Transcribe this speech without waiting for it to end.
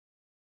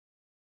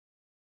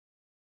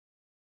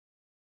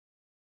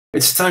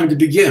It's time to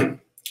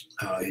begin.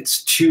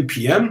 It's 2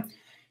 p.m.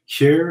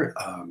 here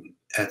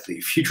at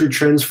the Future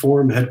Trends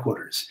Forum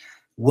headquarters.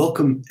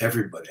 Welcome,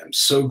 everybody. I'm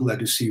so glad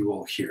to see you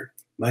all here.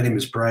 My name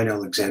is Brian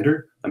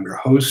Alexander. I'm your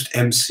host,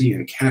 MC,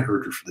 and cat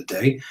herder for the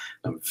day.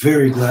 I'm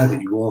very glad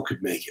that you all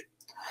could make it.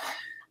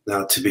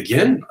 Now, to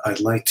begin, I'd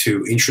like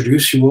to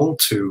introduce you all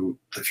to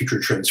the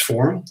Future Trends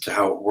Forum, to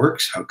how it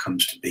works, how it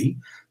comes to be.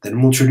 Then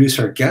we'll introduce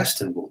our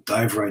guest, and we'll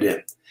dive right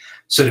in.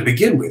 So to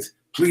begin with,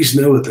 please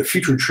know that the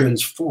Future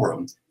Trends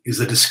Forum is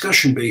a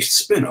discussion-based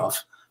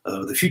spin-off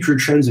of the Future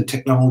Trends in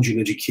Technology and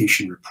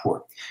Education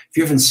Report. If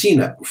you haven't seen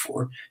that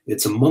before,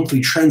 it's a monthly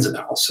trends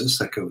analysis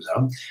that goes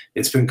out.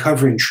 It's been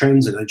covering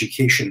trends in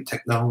education and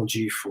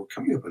technology for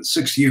coming up on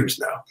 6 years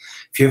now.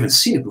 If you haven't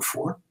seen it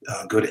before,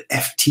 go to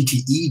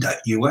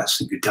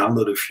ftte.us and you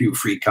download a few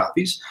free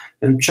copies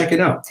and check it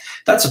out.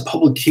 That's a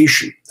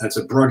publication. That's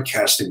a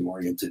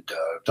broadcasting-oriented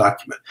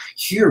document.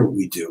 Here what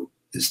we do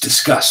is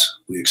discuss,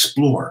 we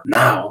explore.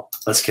 Now,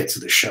 let's get to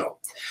the show.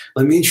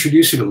 Let me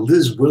introduce you to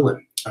Liz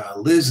Willen.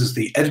 Liz is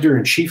the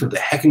editor-in-chief of the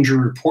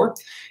Hechinger Report.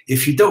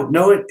 If you don't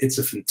know it, it's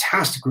a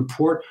fantastic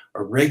report,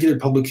 a regular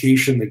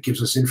publication that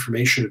gives us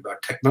information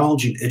about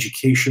technology and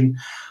education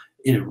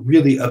in a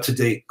really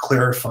up-to-date,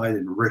 clarified,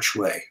 and rich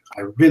way.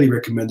 I really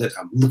recommend it.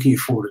 I'm looking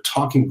forward to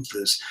talking with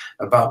Liz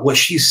about what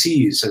she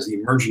sees as the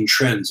emerging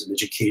trends in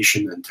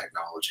education and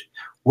technology.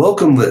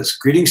 Welcome, Liz.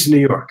 Greetings to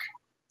New York.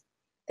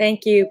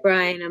 Thank you,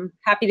 Brian. I'm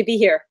happy to be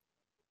here.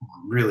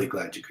 I'm really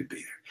glad you could be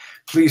here.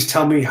 Please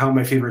tell me how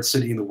my favorite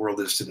city in the world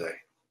is today.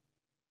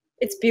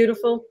 It's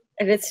beautiful,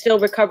 and it's still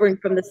recovering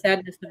from the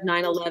sadness of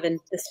 9/11.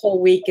 This whole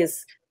week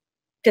is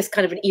just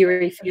kind of an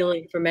eerie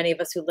feeling for many of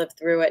us who lived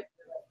through it.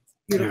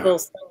 Beautiful,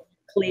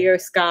 clear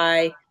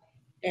sky,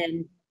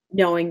 and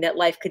knowing that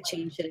life could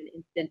change in an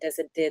instant as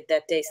it did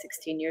that day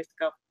 16 years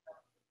ago.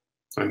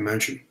 I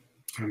imagine.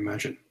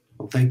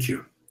 Well, thank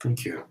you.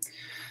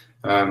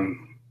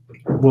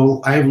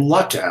 Well, I have a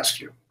lot to ask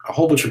you, a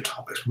whole bunch of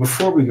topics.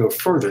 Before we go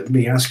further, let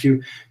me ask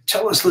you,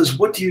 tell us, Liz,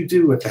 what do you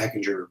do at the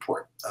Hechinger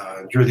Report?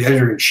 You're the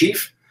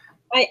editor-in-chief.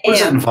 I am. What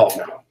does that involve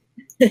now?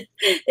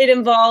 It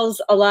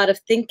involves a lot of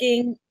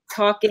thinking,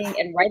 talking,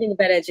 and writing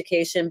about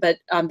education, but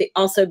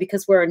also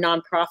because we're a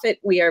nonprofit,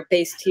 we are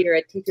based here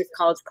at Teachers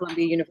College,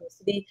 Columbia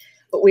University,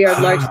 but we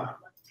are largely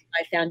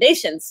by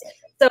foundations.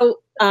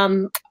 So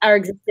our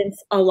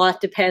existence a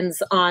lot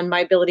depends on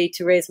my ability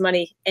to raise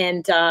money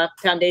and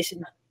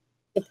foundations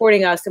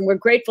supporting us, and we're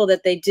grateful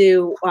that they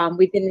do.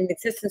 We've been in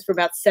existence for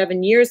about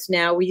 7 years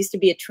now. We used to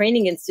be a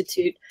training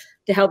institute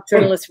to help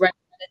journalists write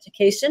about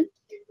education.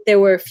 There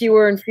were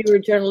fewer and fewer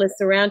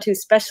journalists around who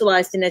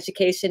specialized in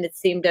education, it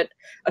seemed, at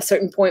a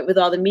certain point with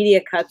all the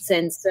media cuts,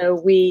 and so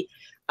we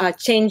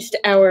changed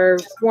our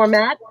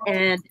format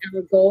and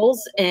our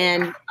goals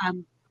and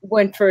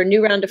went for a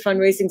new round of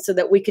fundraising so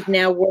that we could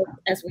now work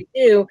as we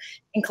do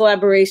in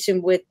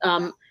collaboration with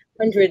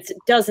hundreds,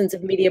 dozens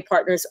of media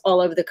partners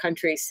all over the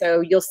country.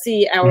 So you'll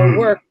see our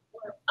work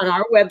on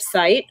our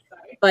website,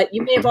 but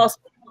you may have also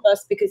told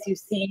us because you've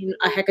seen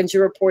a Hechinger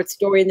Report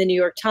story in the New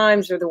York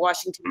Times or the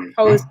Washington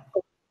Post,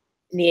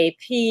 in the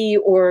AP,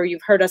 or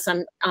you've heard us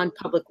on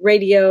public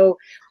radio.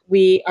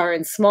 We are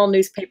in small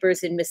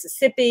newspapers in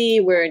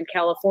Mississippi. We're in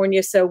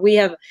California. So we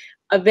have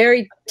a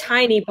very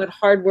tiny but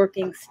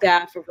hardworking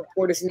staff of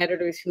reporters and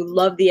editors who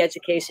love the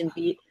education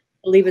beat,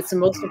 believe it's the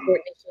most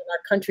important issue in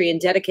our country,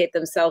 and dedicate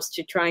themselves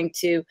to trying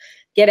to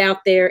get out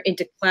there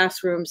into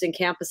classrooms and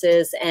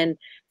campuses and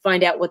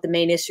find out what the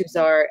main issues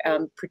are,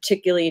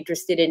 particularly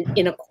interested in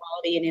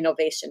inequality and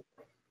innovation.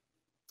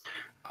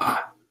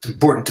 It's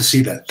important to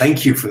see that.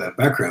 Thank you for that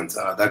background.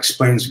 That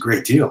explains a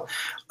great deal.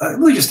 Let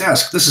me just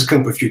ask, this has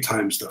come up a few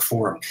times, the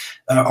forum.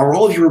 Are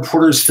all of your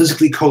reporters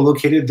physically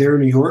co-located there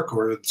in New York,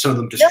 or are some of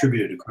them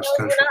distributed across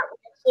the country?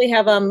 We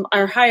have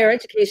our higher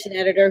education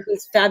editor,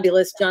 who's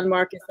fabulous, John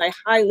Marcus. I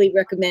highly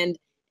recommend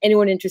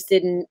anyone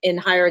interested in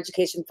higher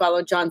education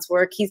follow John's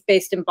work. He's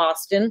based in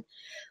Boston.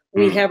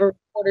 We have a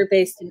reporter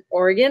based in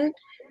Oregon.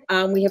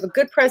 We have a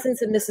good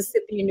presence in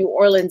Mississippi and New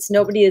Orleans.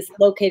 Nobody is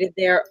located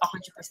there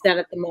 100%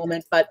 at the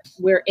moment, but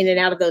we're in and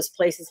out of those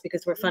places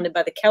because we're funded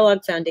by the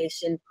Kellogg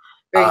Foundation.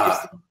 Very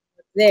interested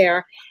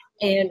there.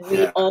 And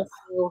we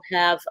also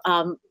have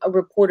a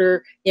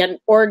reporter in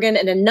Oregon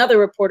and another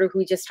reporter who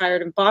we just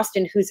hired in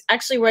Boston who's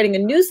actually writing a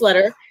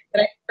newsletter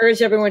that I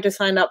urge everyone to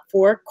sign up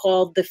for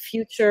called The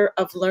Future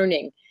of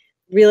Learning,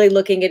 really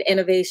looking at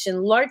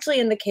innovation largely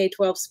in the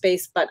K-12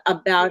 space, but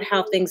about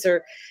how things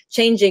are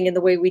changing in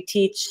the way we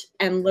teach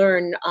and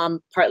learn,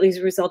 partly as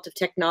a result of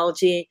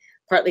technology,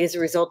 partly as a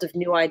result of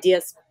new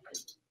ideas.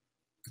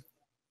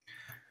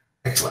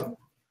 Excellent.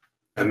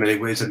 In many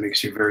ways, it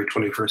makes you a very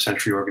 21st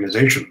century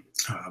organization,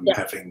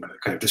 having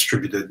kind of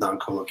distributed,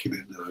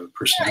 non-collocated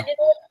personnel. Yeah,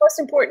 what's most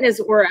important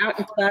is we're out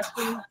in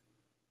classrooms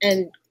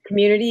and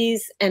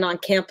communities and on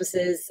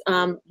campuses,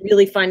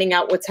 really finding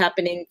out what's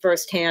happening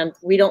firsthand.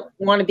 We don't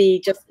want to be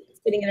just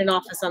sitting in an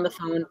office on the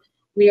phone.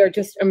 We are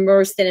just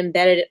immersed and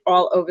embedded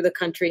all over the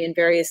country in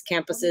various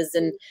campuses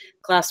and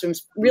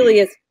classrooms, really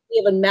as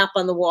we have a map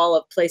on the wall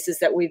of places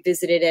that we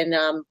visited,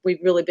 and we've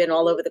really been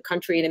all over the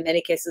country, and in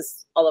many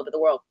cases, all over the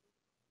world.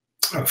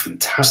 Oh,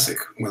 fantastic.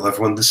 Well,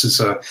 everyone, this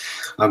is,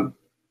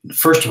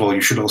 first of all,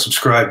 you should all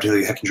subscribe to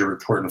the Hechinger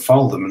Report and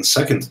follow them. And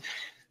second,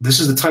 this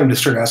is the time to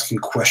start asking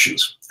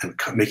questions and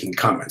making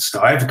comments.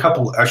 Now, I have a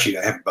couple, actually,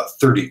 I have about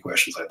 30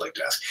 questions I'd like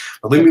to ask.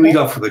 But let me lead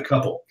off with a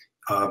couple.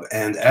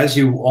 And as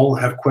you all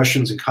have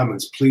questions and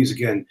comments, please,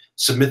 again,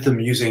 submit them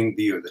using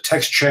the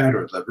text chat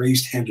or the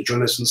raised hand to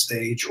join us on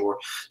stage, or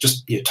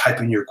just type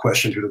in your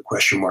question through the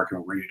question mark and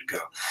we're ready to go.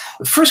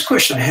 The first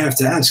question I have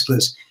to ask,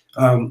 Liz,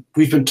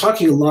 we've been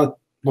talking a lot,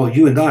 well,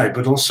 you and I,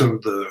 but also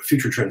the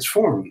Future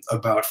Transform,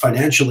 about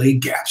financial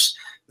aid gaps.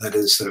 That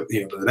is, the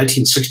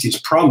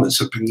 1960s promise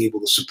of being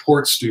able to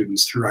support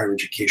students through higher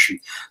education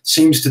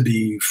seems to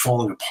be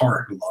falling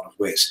apart in a lot of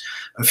ways.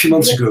 A few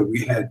months ago,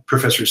 we had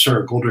Professor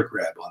Sarah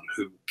Goldrick-Rab on,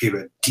 who gave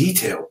a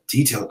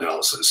detailed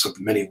analysis of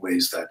many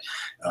ways that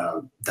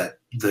that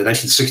the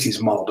 1960s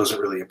model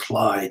doesn't really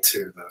apply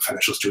to the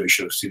financial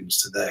situation of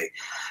students today.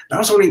 And I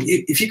was wondering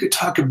if you could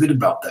talk a bit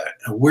about that.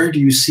 Where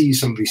do you see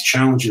some of these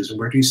challenges, and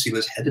where do you see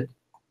this headed?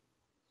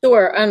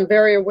 Sure. I'm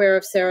very aware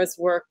of Sarah's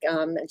work,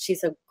 and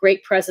she's a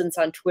great presence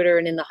on Twitter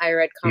and in the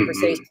higher ed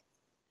conversation.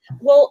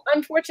 Well,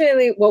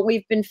 unfortunately, what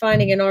we've been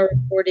finding in our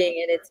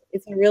reporting, and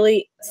it's a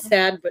really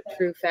sad but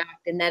true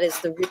fact, and that is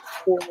the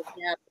rich-poor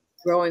gap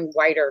growing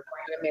wider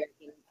on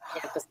American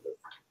campuses.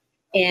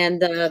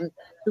 And the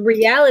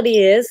reality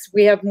is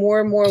we have more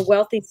and more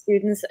wealthy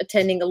students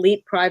attending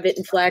elite private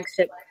and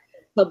flagship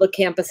public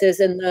campuses,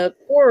 and the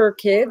poorer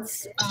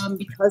kids,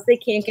 because they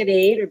can't get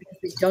aid or because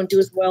they don't do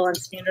as well on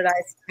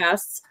standardized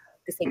tests,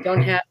 because they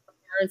don't have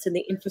parents and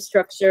the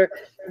infrastructure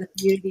and the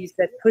communities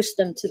that push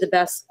them to the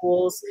best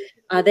schools,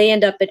 they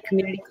end up at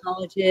community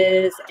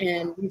colleges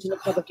and regional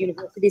public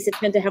universities that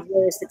tend to have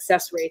lower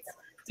success rates.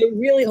 So it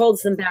really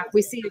holds them back.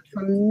 We see a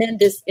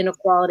tremendous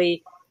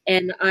inequality,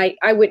 and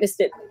I witnessed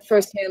it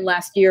firsthand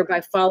last year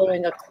by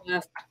following a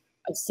class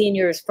of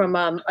seniors from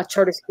a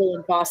charter school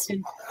in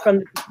Boston, from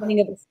the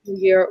beginning of the school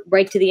year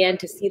right to the end,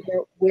 to see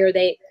where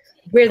they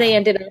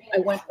ended up. I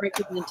went right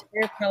through the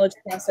entire college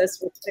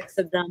process with 6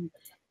 of them,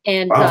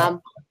 and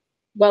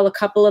while a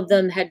couple of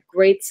them had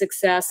great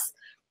success,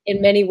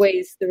 in many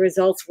ways the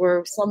results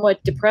were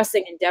somewhat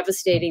depressing and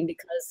devastating,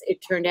 because it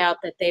turned out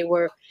that they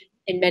were,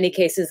 in many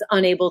cases,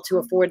 unable to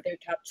afford their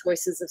top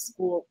choices of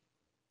school.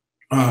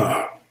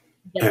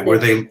 And were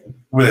they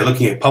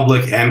looking at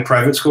public and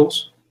private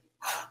schools?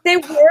 They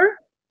were.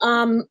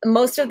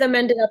 Most of them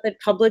ended up at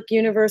public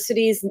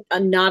universities,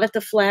 not at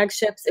the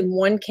flagships. In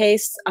one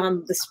case,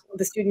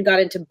 the student got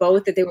into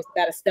both. That there was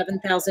about a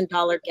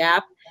 $7,000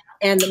 gap,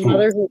 and the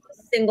mother, who was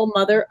a single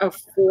mother of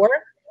 4,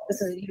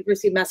 this is the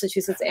University of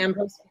Massachusetts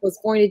Amherst, was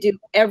going to do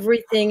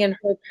everything in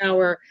her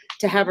power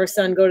to have her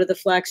son go to the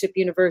flagship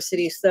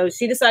university. So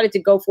she decided to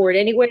go for it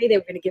anyway. They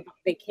were going to give up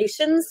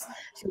vacations.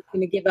 She was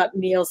going to give up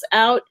meals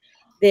out.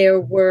 He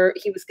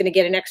was going to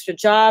get an extra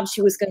job.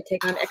 She was going to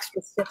take on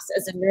extra shifts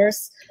as a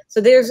nurse.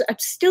 So there's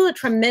still a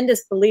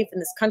tremendous belief in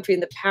this country in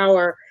the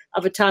power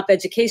of a top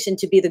education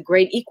to be the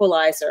great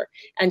equalizer.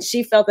 And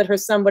she felt that her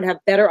son would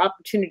have better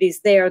opportunities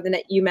there than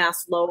at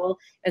UMass Lowell.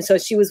 And so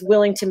she was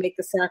willing to make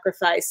the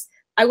sacrifice.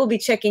 I will be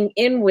checking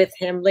in with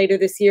him later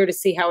this year to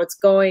see how it's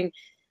going,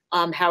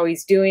 how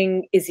he's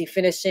doing. Is he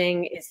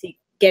finishing? Is he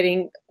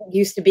getting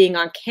used to being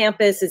on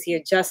campus? Is he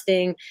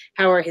adjusting?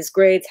 How are his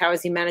grades? How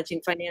is he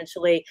managing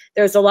financially?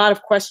 There's a lot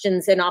of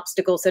questions and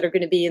obstacles that are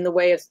going to be in the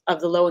way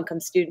of the low-income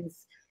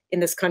students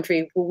in this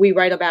country. We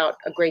write about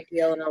a great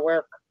deal in our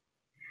work.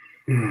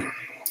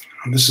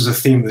 This is a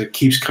theme that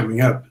keeps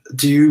coming up.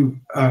 Do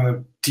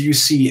you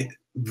see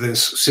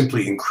this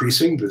simply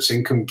increasing, this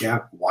income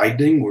gap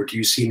widening, or do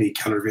you see any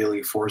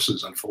countervailing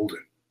forces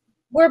unfolding?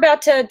 We're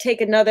about to take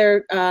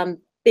another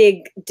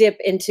big dip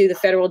into the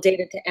federal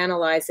data to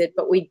analyze it,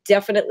 but we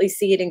definitely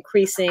see it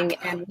increasing.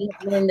 And we've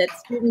learned that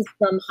students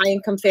from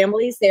high-income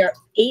families, they are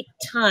 8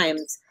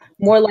 times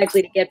more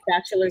likely to get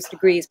bachelor's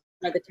degrees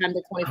by the time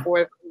they're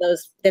 24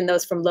 than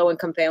those from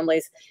low-income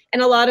families.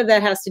 And a lot of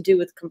that has to do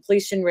with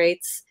completion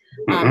rates,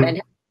 and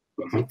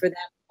for them,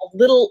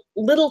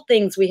 little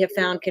things we have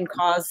found can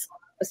cause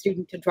a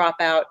student to drop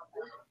out: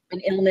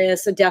 an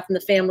illness, a death in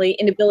the family,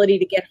 inability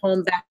to get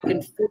home back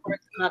and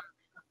forth,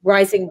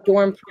 rising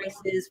dorm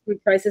prices,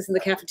 food prices in the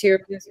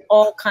cafeteria. There's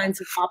all kinds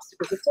of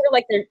obstacles. It's sort of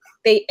like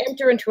they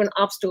enter into an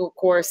obstacle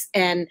course,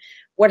 and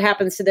what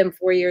happens to them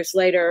 4 years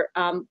later?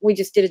 We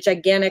just did a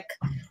gigantic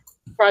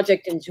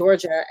project in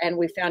Georgia, and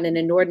we found an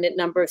inordinate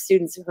number of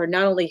students who are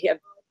not only have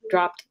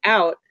dropped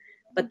out,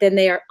 but then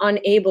they are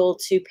unable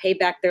to pay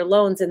back their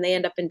loans, and they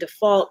end up in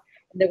default.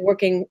 And they're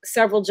working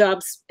several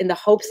jobs in the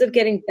hopes of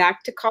getting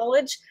back to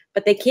college,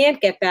 but they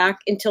can't get back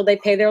until they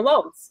pay their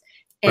loans,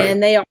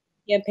 and they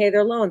can't pay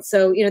their loans.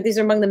 So, these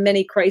are among the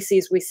many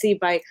crises we see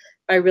by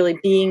really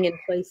being in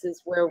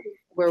places where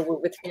we're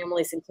with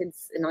families and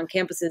kids and on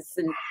campuses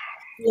and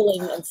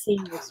feeling and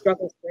seeing the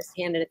struggles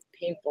firsthand, and it's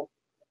painful.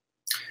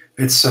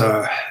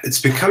 It's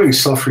becoming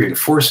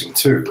self-reinforcing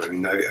too. I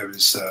mean, I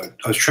was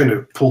trying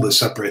to pull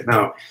this up right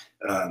now.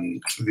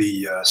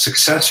 the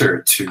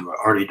successor to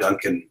Arnie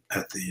Duncan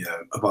at the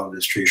Obama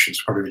administration's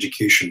Department of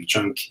Education,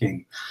 John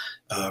King,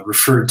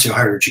 referred to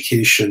higher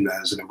education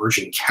as an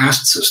emerging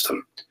caste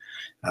system,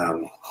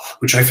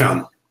 which I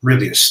found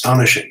really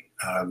astonishing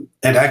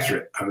and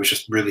accurate. I was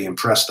just really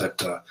impressed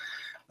that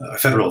a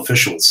federal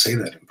official would say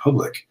that in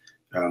public.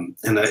 And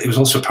it was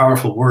also a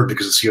powerful word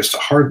because it suggests a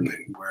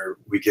hardening, where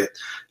we get,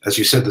 as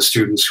you said, the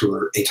students who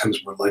are 8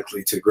 times more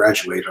likely to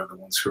graduate are the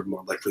ones who are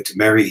more likely to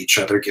marry each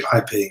other, get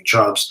high-paying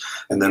jobs,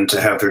 and then to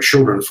have their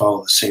children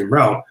follow the same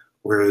route,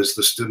 whereas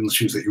the students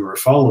that you were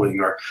following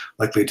are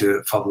likely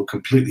to follow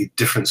completely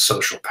different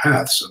social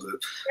paths, so the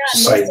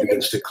society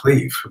begins to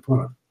cleave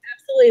apart.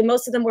 Absolutely.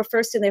 Most of them were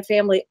first in their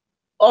family.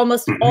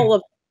 Almost all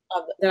of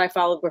that I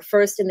followed were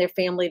first in their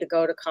family to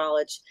go to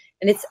college,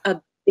 and it's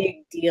a big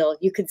deal.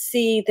 You could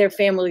see their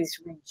families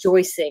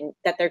rejoicing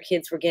that their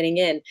kids were getting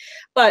in.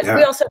 But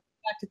we also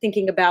back to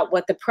thinking about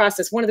what the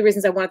process, one of the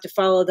reasons I wanted to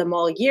follow them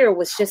all year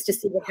was just to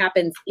see what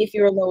happens if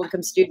you're a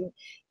low-income student,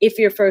 if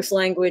your first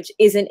language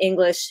isn't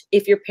English,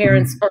 if your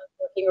parents are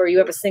working or you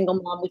have a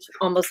single mom, which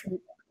almost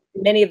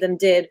many of them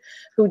did,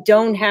 who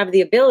don't have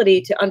the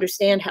ability to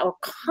understand how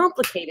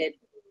complicated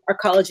our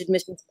college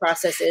admissions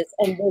process is.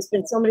 And there's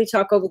been so many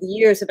talk over the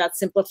years about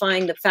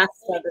simplifying the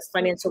FAFSA, this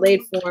financial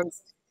aid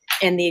forms,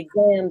 and the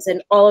exams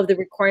and all of the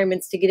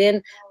requirements to get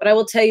in. But I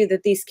will tell you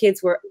that these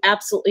kids were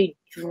absolutely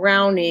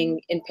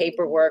drowning in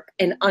paperwork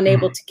and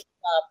unable to keep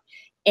up.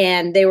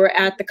 And they were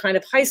at the kind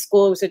of high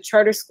school, it was a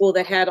charter school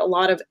that had a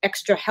lot of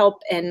extra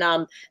help. And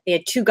they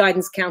had 2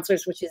 guidance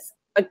counselors, which is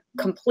a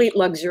complete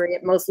luxury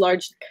at most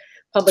large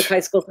public high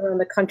schools around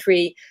the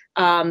country.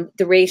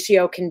 The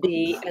ratio can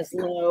be as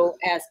low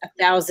as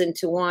 1,000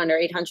 to 1 or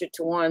 800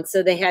 to 1.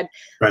 So they had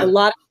a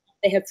lot.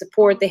 They had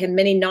support. They had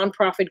many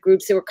nonprofit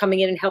groups that were coming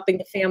in and helping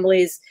the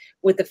families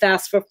with the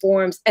FAFSA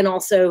forms, and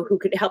also who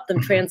could help them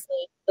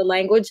translate the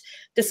language.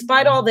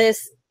 Despite all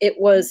this, it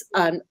was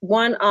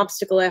one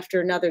obstacle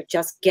after another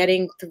just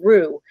getting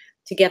through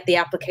to get the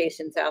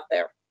applications out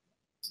there.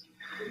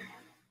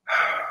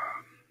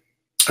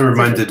 I'm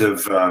reminded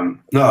of,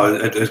 no,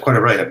 it's quite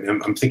all right.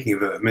 I'm thinking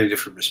of many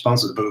different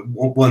responses, but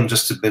one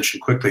just to mention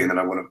quickly, and then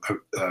I want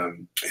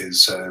to,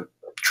 is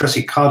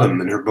Tressie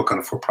Cottom, in her book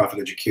on for-profit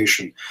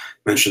education,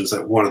 mentions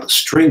that one of the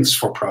strengths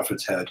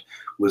for-profits had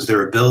was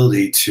their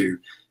ability to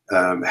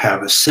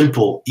have a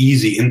simple,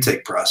 easy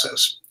intake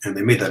process. And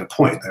they made that a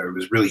point, that it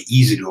was really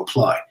easy to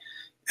apply.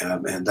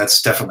 And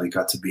that's definitely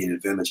got to be an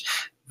advantage.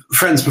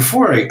 Friends,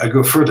 before I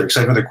go further, because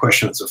I have another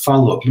question that's a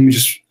follow-up, let me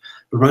just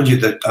remind you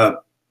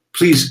that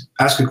please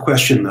ask a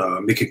question,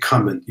 make a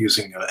comment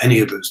using any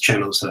of those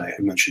channels that I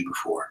mentioned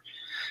before.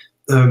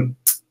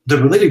 The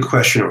related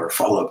question or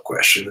follow-up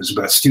question is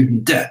about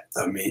student debt.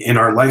 I mean, in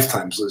our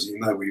lifetimes, Lizzie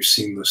and I, we've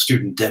seen the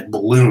student debt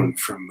balloon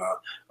from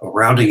a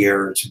rounding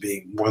error to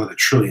being more than $1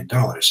 trillion.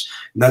 And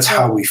that's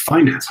how we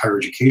finance higher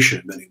education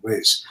in many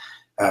ways.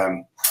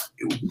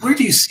 Where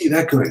do you see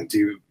that going?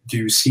 Do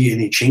you see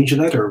any change in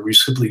that, or are we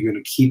simply going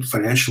to keep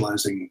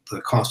financializing the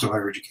cost of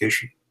higher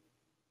education?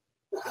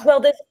 Well,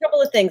 there's a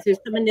couple of things. There's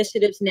some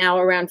initiatives now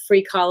around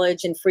free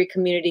college and free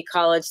community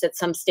college that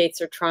some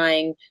states are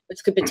trying,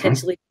 which could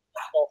potentially be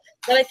helpful.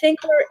 But I think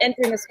we're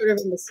entering a sort of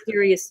a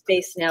mysterious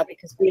space now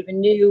because we have a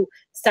new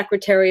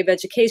Secretary of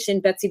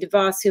Education, Betsy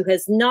DeVos, who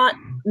has not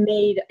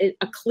made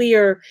a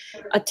clear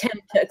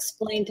attempt to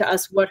explain to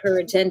us what her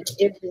agenda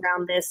is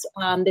around this.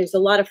 There's a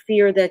lot of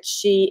fear that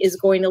she is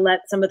going to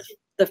let some of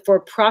the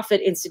for-profit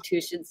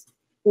institutions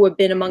who have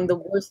been among the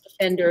worst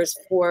offenders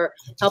for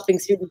helping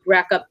students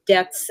rack up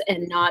debts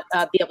and not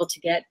be able to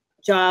get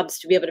jobs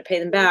to be able to pay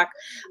them back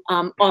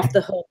off the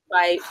hook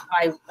by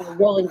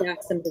rolling back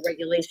some of the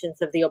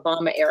regulations of the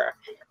Obama era.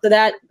 So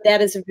that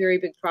is a very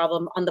big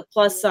problem. On the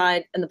plus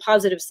side and the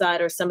positive side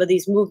are some of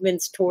these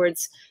movements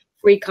towards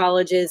free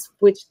colleges,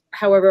 which,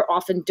 however,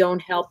 often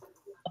don't help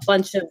a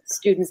bunch of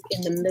students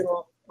in the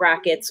middle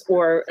brackets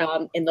or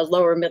in the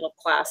lower middle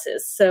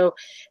classes. So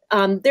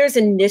there's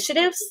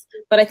initiatives,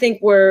 but I think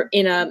we're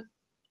in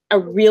a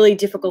really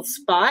difficult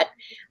spot.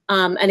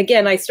 And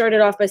again, I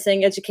started off by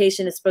saying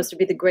education is supposed to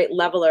be the great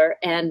leveler,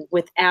 and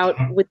with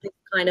the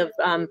kind of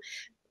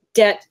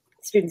debt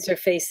students are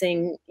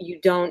facing, you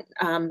don't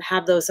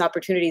have those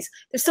opportunities.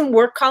 There's some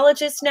work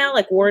colleges now,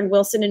 like Warren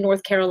Wilson in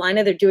North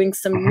Carolina. They're doing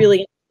some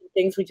really interesting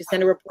things. We just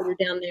sent a reporter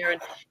down there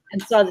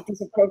and saw that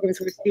these are programs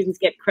where students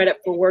get credit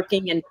for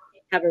working and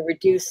have a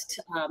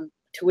reduced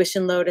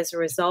tuition load as a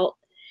result.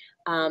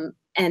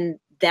 And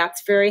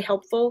that's very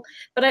helpful.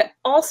 But I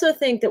also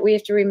think that we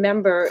have to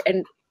remember,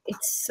 and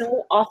it's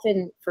so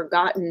often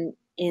forgotten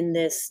in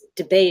this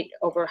debate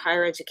over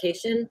higher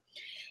education,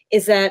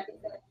 is that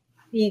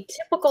the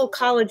typical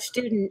college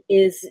student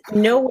is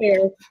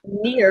nowhere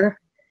near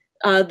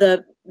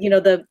the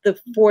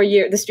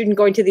student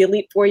going to the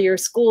elite 4-year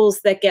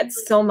schools that get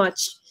so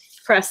much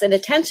press and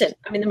attention.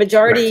 I mean, the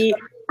majority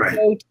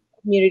go to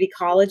community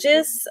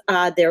colleges.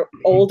 They're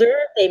older.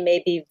 They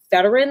may be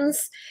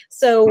veterans.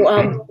 So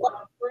we've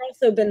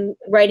also been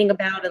writing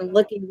about and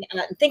looking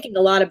at and thinking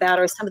a lot about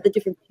are some of the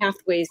different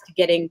pathways to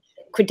getting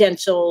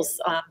credentials,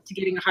 to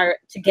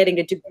getting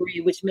a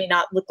degree, which may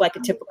not look like a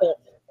typical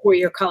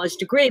four-year college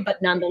degree,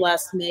 but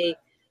nonetheless may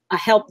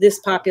help this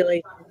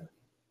population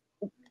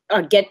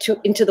get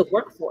into the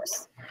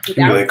workforce.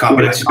 Like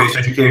competency-based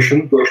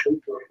education?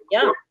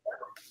 Yeah.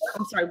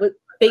 I'm sorry, what,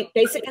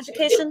 basic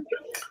education?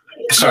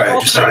 Sorry, I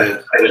just had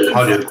an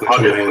audio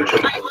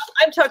glitch.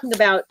 I'm talking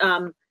about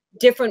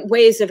different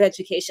ways of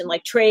education,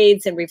 like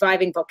trades and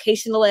reviving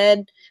vocational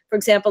ed. For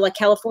example, like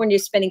California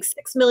is spending $6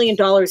 million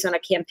on a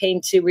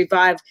campaign to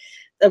revive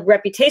the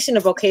reputation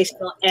of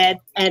vocational ed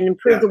and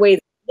improve the way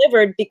it's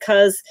delivered,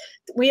 because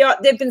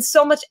there've been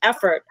so much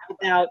effort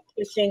about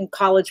pushing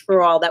college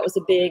for all. That was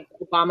a big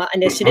Obama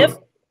initiative.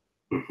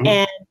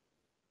 And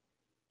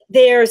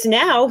there's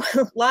now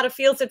a lot of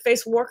fields that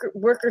face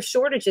worker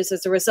shortages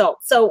as a result.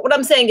 So what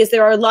I'm saying is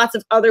there are lots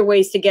of other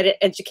ways to get an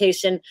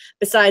education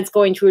besides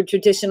going to a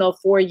traditional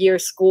four-year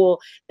school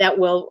that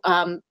will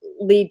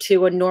lead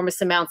to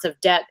enormous amounts of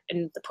debt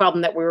and the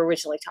problem that we were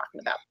originally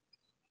talking about.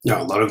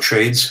 Yeah, a lot of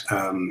trades.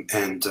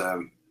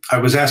 I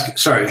was asking,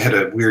 sorry, I had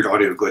a weird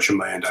audio glitch on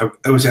my end.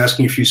 I was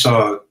asking if you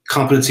saw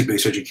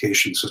competency-based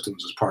education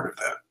systems as part of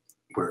that,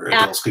 where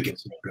adults could get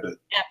some credit.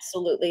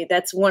 Absolutely.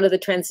 That's one of the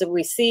trends that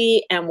we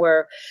see, and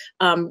we're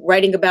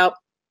writing about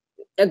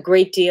a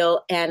great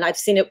deal. And I've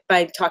seen it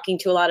by talking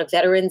to a lot of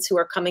veterans who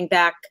are coming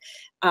back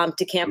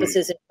to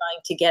campuses and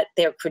trying to get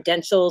their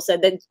credentials,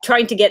 and then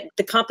trying to get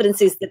the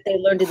competencies that they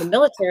learned in the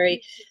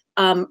military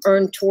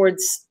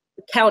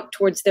count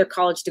towards their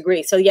college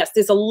degree. So yes,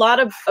 there's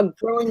a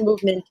growing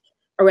movement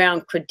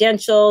around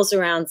credentials,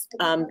 around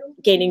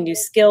gaining new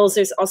skills.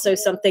 There's also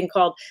something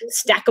called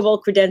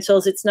stackable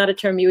credentials. It's not a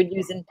term you would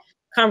use in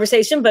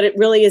conversation, but it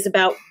really is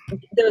about,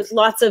 there's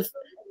lots of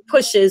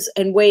pushes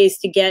and ways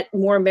to get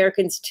more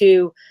Americans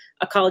to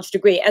a college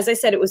degree. As I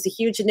said, it was a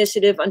huge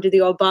initiative under the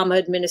Obama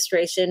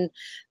administration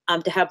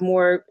to have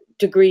more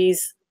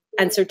degrees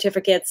and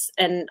certificates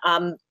and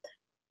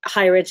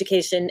higher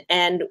education,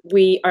 and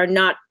we are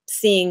not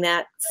seeing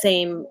that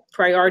same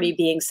priority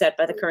being set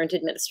by the current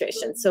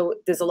administration. So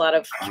there's a lot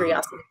of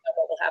curiosity about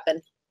what will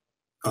happen.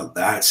 Oh,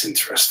 that's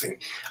interesting.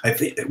 I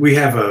think we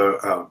have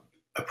a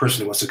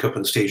person who wants to come up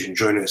on the stage and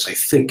join us, I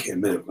think, in a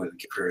minute. I'm going to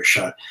give her a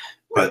shot.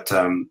 But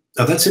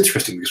that's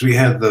interesting, because we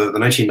had the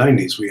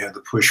 1990s, we had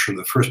the push from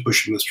the first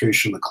Bush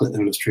administration, the Clinton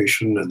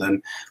administration, and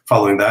then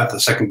following that, the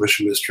second Bush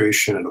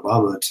administration and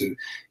Obama, to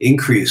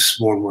increase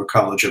more and more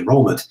college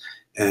enrollment.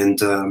 And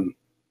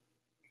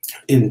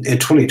in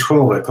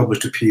 2012, I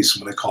published a piece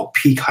on what I call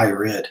peak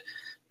higher ed.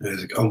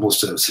 It's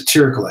almost a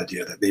satirical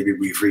idea that maybe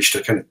we've reached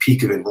a kind of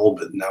peak of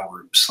enrollment and now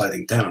we're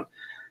sliding down.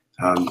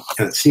 And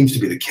it seems to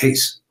be the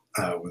case,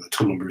 where the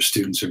total number of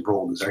students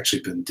enrolled has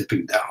actually been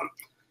dipping down.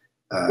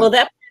 Well,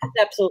 that's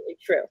absolutely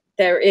true.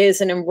 There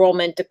is an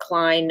enrollment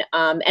decline,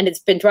 and it's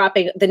been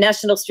dropping. The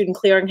National Student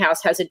Clearinghouse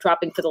has it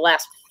dropping for the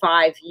last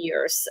 5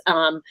 years.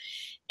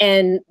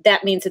 And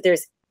that means that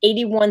there's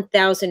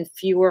 81,000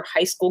 fewer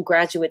high school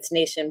graduates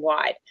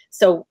nationwide.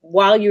 So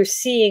while you're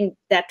seeing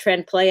that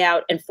trend play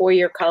out, and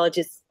four-year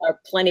colleges are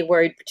plenty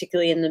worried,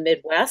 particularly in the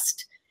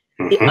Midwest,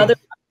 the other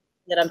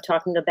that I'm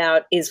talking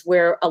about is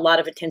where a lot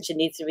of attention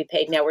needs to be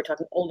paid now. We're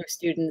talking older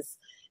students,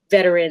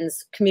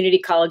 veterans, community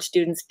college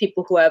students,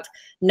 people who have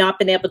not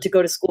been able to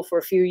go to school for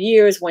a few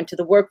years, went to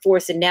the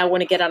workforce, and now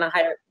want to get on a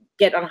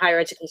higher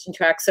education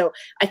track. So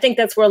I think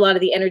that's where a lot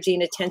of the energy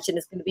and attention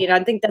is going to be. And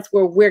I think that's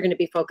where we're going to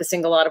be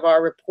focusing a lot of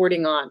our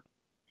reporting on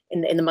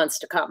in the months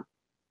to come.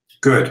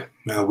 Good.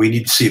 Now we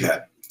need to see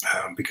that,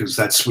 because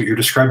that's what you're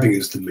describing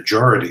is the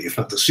majority, if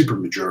not the super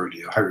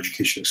majority, of higher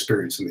education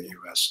experience in the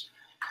U.S.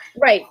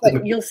 Right.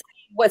 But you'll see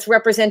what's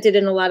represented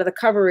in a lot of the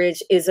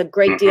coverage is a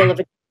great deal of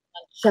it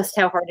on just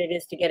how hard it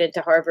is to get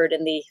into Harvard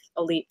and the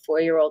elite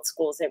four-year-old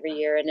schools every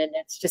year. And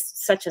it's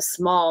just such a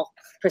small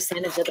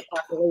percentage of the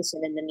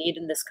population and the need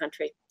in this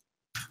country.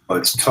 Well,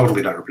 it's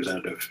totally not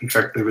representative. In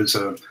fact, there was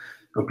a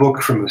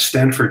book from a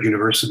Stanford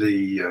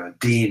University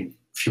dean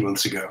a few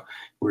months ago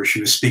where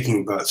she was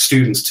speaking about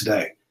students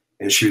today.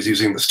 And she was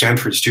using the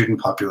Stanford student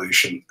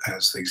population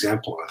as the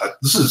example. I thought,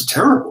 this is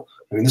terrible.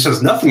 I mean, this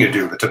has nothing to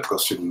do with the typical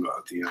student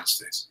of the United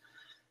States.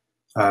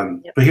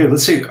 But here,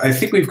 let's see. I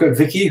think we've got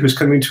Vicki, who's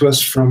coming to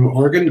us from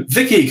Oregon.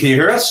 Vicki, can you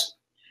hear us?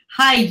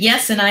 Hi,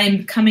 yes, and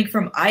I'm coming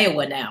from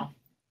Iowa now.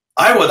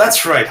 Iowa,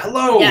 that's right.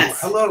 Hello.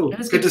 Yes. Hello.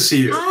 Good to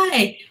see you.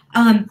 Hi.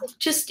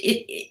 Just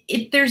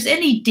if there's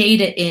any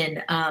data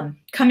in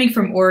coming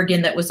from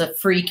Oregon that was a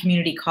free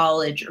community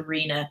college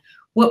arena,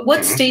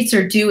 what states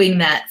are doing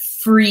that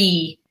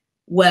free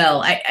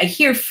well? I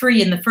hear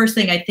free, and the first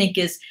thing I think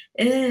is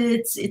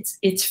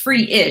it's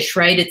free-ish,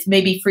 right? It's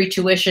maybe free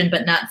tuition,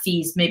 but not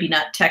fees, maybe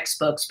not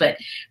textbooks. But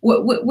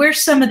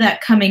where's some of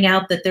that coming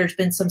out that there's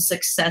been some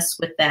success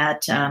with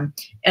that? And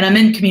I'm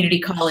in community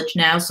college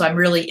now, so I'm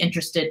really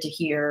interested to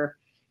hear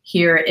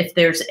if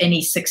there's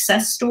any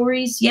success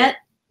stories yet.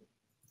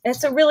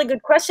 That's a really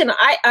good question.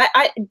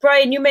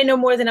 Brian, you may know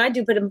more than I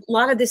do, but a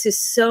lot of this is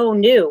so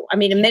new. I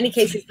mean, in many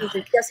cases, these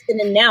have just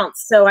been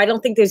announced, so I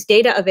don't think there's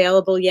data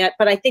available yet.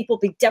 But I think we'll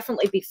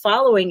definitely be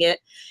following it,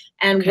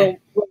 and we'll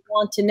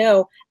want to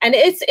know. And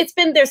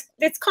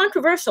it's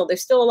controversial.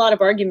 There's still a lot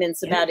of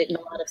arguments about it in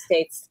a lot of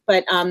states.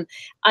 But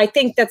I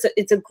think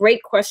it's a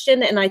great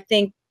question, and I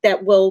think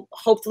that we'll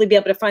hopefully be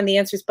able to find the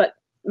answers, but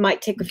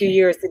might take a few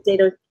years. The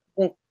data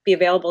won't be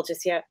available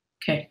just yet.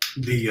 Okay.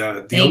 The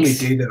only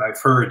data I've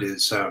heard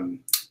is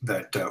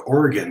that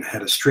Oregon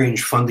had a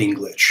strange funding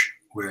glitch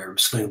where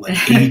something like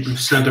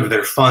 80% of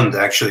their fund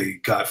actually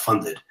got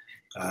funded,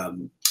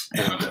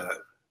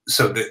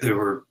 so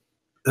they're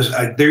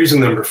using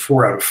the number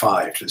 4 out of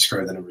 5 to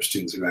describe the number of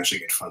students who actually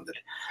get funded.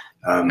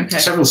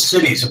 Several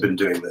cities have been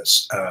doing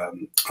this.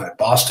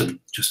 Boston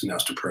just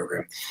announced a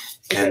program,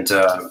 and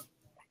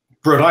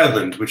Rhode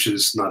Island, which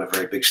is not a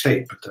very big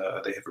state, but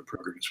they have a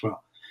program as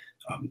well.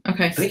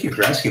 Thank you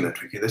for asking that,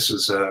 Vicky. This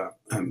is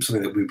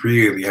something that we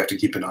really have to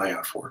keep an eye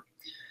out for.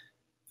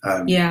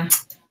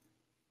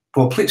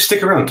 Well, please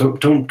stick around.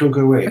 Don't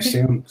go away.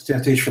 Stay on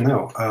stage for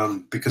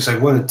now, because I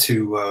wanted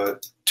to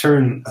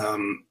turn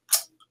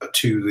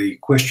to the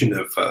question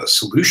of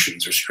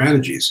solutions or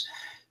strategies.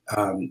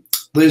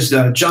 Liz,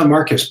 John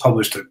Marcus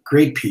published a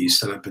great piece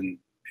that I've been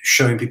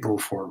showing people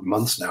for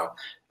months now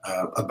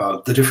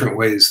about the different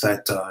ways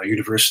that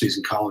universities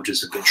and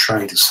colleges have been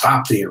trying to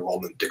stop the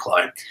enrollment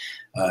decline.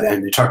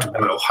 And you talked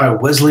about Ohio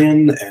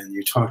Wesleyan, and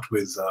you talked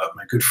with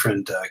my good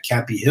friend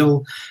Cappy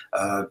Hill,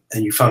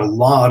 and you found a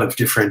lot of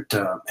different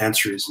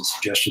answers and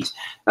suggestions.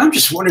 I'm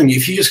just wondering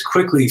if you just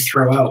quickly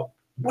throw out,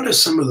 what are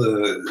some of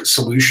the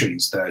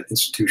solutions that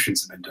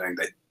institutions have been doing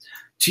that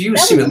to you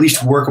seem at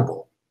least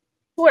workable?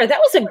 Sure, that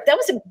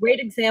was a great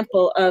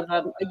example of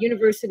a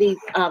university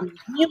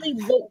really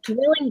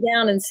drilling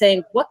down and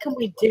saying, what can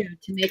we do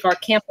to make our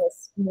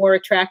campus more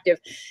attractive?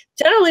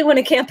 Generally, when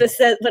a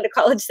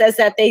college says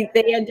that, they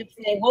end up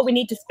saying, well, we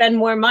need to spend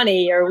more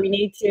money, or we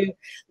need to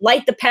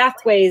light the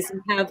pathways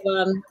and have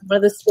one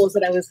of the schools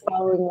that I was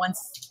following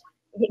once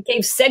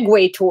gave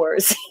Segway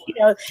tours.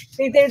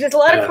 There's a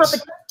lot of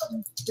competition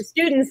for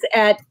students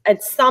at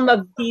some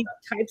of these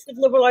types of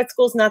liberal arts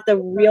schools, not the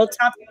real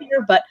top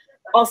tier, but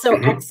also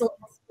excellent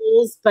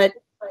schools, but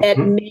that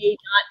may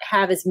not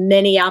have as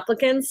many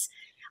applicants.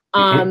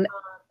 And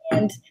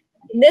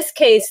in this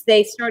case,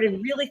 they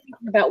started really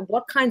thinking about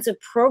what kinds of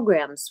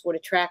programs would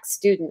attract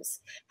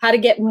students, how to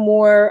get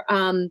more,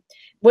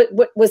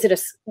 what was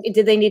it?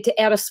 Did they need to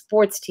add a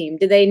sports team?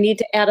 Did they need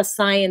to add a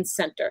science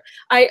center?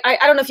 I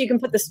don't know if you can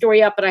put the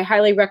story up, but I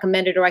highly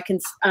recommend it, or I can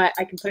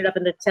put it up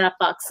in the chat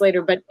box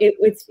later. But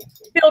it's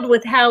filled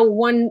with how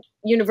one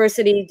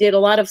university did a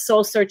lot of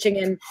soul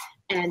searching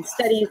and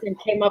studies and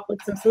came up with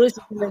some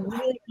solutions, and they're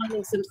really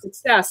finding some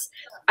success.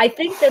 I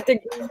think that they're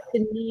going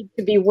to need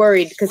to be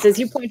worried because, as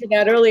you pointed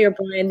out earlier,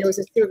 Brian, there was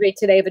a survey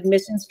today of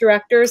admissions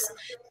directors.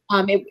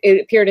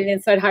 It appeared in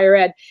Inside Higher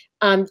Ed.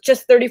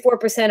 Just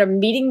 34% are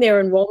meeting their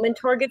enrollment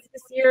targets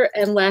this year,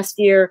 and last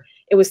year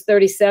it was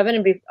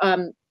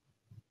 37%.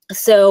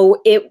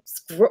 So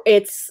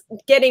it's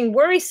getting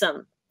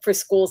worrisome for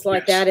schools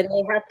like that, and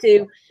they have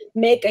to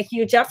make a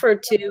huge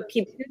effort to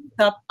keep students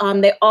up.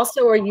 They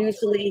also are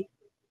usually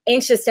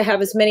anxious to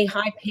have as many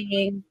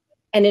high-paying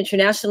and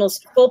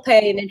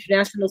full-pay and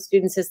international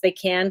students as they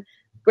can.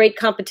 Great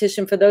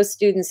competition for those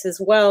students as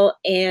well.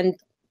 And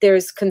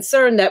there's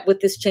concern that with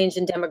this change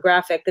in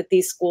demographic, that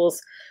these schools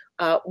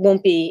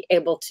won't be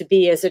able to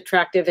be as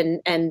attractive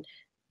and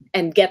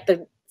get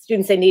the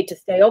students they need to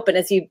stay open.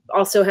 As you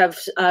also have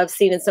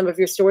seen in some of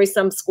your stories,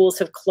 some schools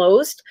have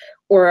closed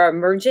or are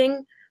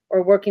merging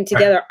or working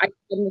together.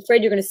 I'm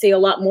afraid you're going to see a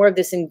lot more of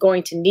this and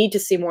going to need to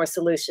see more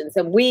solutions.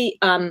 And we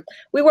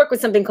work with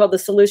something called the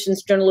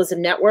Solutions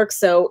Journalism Network.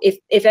 So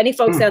if any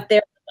folks out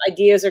there have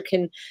ideas or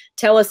can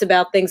tell us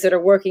about things that are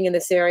working in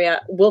this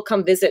area, we'll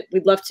come visit.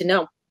 We'd love to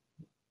know.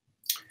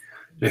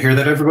 You hear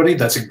that, everybody?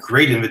 That's a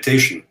great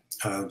invitation.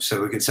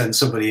 So we can send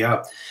somebody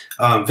out.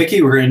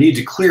 Vicky, we're going to need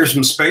to clear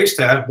some space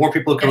to have more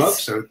people come up.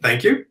 So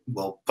thank you.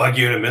 We'll bug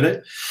you in a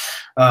minute.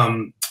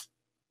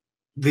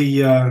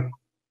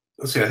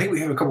 Let's see, I think we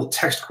have a couple of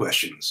text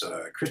questions.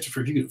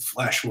 Christopher, if you could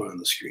flash one on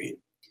the screen.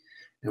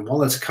 And while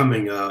that's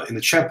coming, in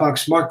the chat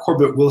box, Mark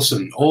Corbett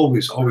Wilson,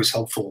 always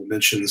helpful,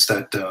 mentions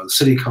that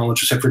City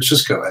College of San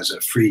Francisco has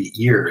a free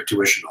year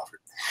tuition offer.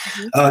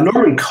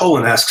 Norman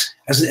Cohen asks,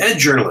 as an ed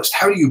journalist,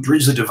 how do you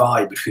bridge the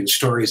divide between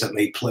stories that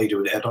may play to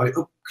an ed audience?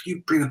 Oh, could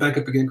you bring that back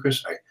up again,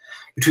 Chris? Right.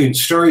 Between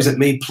stories that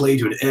may play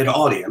to an ed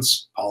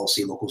audience,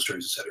 policy, local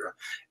stories, etc.,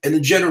 and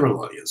the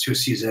general audience who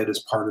sees ed as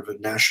part of a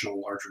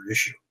national larger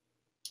issue?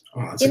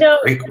 Oh, that's a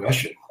great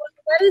question.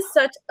 That is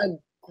such a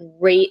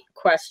great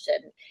question.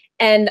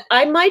 And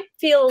I might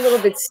feel a little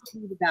bit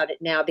stupid about it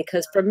now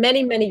because for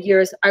many, many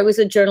years, I was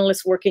a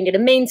journalist working at a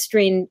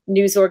mainstream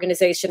news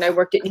organization. I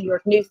worked at New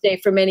York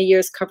Newsday for many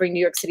years covering New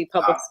York City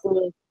public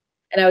schools.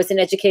 And I was an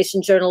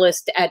education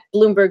journalist at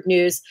Bloomberg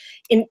News.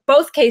 In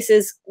both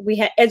cases,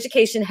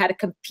 education had to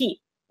compete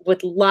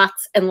with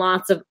lots and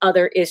lots of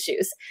other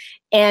issues.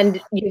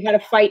 And you had to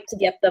fight to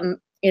get them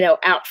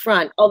out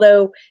front,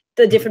 although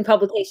the different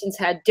publications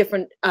had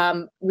different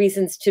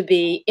reasons to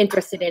be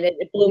interested in it.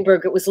 At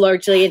Bloomberg, it was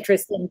largely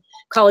interest in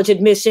college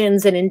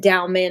admissions and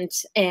endowment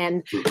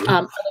and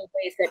other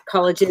ways that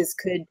colleges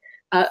could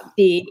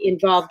be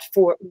involved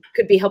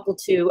could be helpful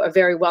to a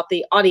very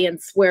wealthy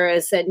audience,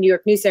 whereas at New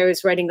York News, I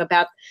was writing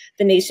about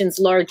the nation's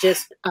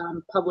largest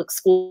public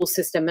school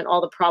system and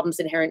all the problems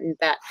inherent in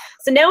that.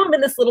 So now I'm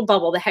in this little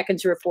bubble, the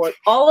Hechinger Report.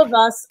 All of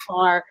us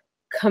are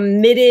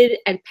committed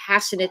and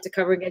passionate to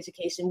covering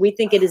education. We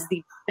think it is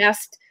the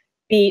best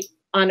beat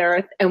on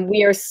earth, and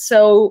we are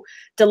so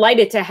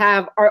delighted to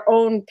have our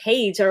own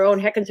page, our own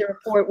Hechinger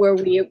Report, where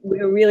we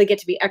really get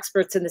to be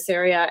experts in this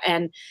area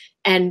and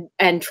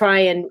try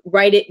and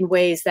write it in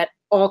ways that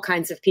all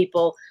kinds of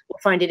people will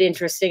find it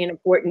interesting and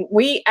important.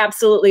 We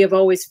absolutely have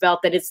always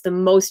felt that it's the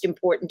most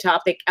important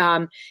topic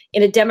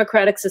in a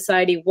democratic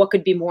society. What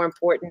could be more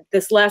important?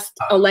 This last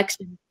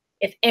election,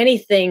 if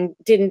anything,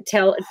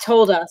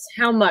 told us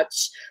how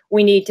much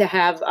we need to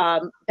have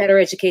better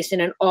education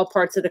in all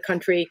parts of the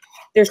country.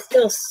 There's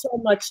still so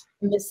much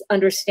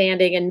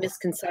misunderstanding and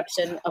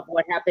misconception of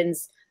what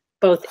happens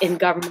both in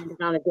government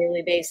and on a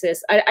daily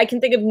basis. I can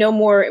think of no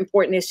more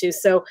important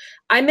issues. So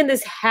I'm in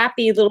this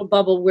happy little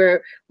bubble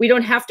where we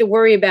don't have to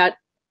worry about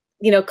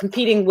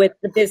competing with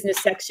the business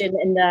section,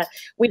 and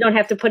we don't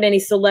have to put any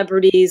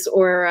celebrities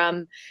or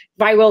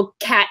viral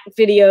cat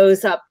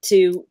videos up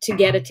to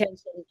get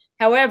attention.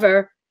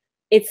 However,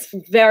 it's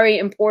very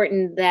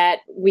important that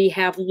we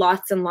have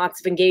lots and lots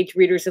of engaged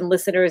readers and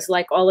listeners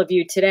like all of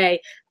you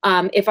today.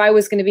 If I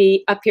was going to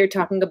be up here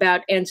talking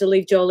about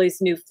Angelique Jolie's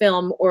new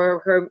film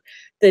or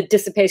the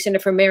dissipation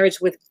of her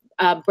marriage with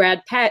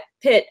Brad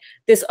Pitt,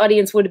 this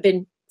audience would have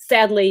been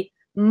sadly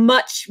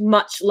much,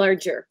 much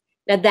larger.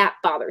 Now that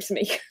bothers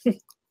me.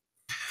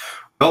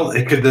 Well,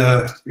 it could,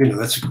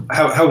 that's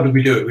how did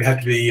we do it? We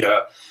had to be,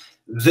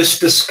 this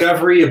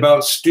discovery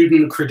about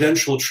student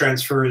credential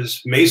transfers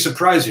may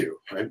surprise you,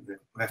 right?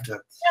 We have to.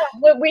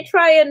 Yeah, we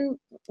try and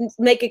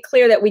make it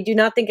clear that we do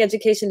not think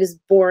education is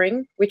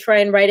boring. We try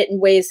and write it in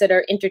ways that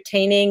are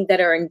entertaining,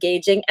 that are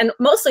engaging, and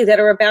mostly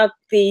that are about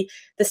the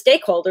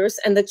stakeholders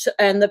and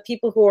the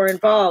people who are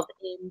involved.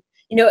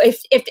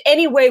 If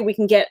any way we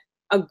can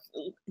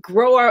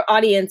grow our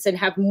audience and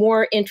have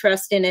more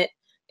interest in it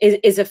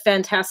is a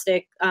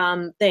fantastic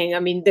thing. I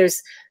mean,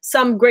 there's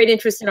some great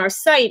interest in our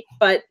site,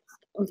 but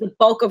the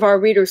bulk of our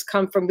readers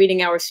come from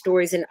reading our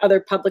stories in other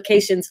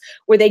publications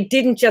where they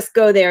didn't just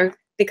go there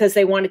because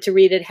they wanted to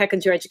read a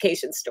Hechinger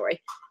education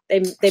story.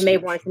 They may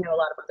want to know a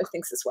lot of other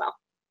things as well.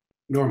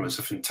 Norma, it's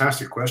a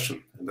fantastic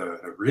question and a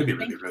really,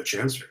 really rich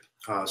answer.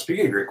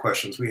 Speaking of great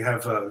questions, we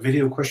have a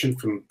video question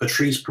from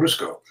Patrice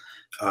Brusco.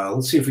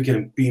 Let's see if we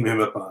can beam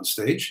him up on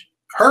stage.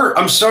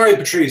 I'm sorry,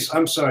 Patrice.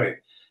 I'm sorry.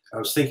 I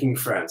was thinking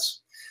France.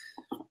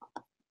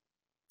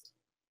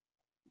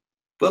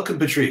 Welcome,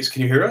 Patrice.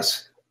 Can you hear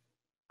us?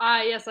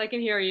 Yes, I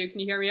can hear you. Can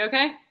you hear me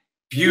okay?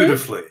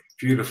 Beautifully,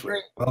 beautifully.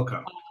 Great.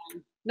 Welcome.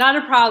 Not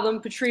a problem.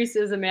 Patrice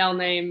is a male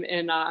name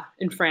in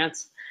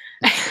France.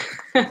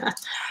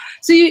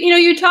 So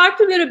you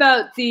talked a bit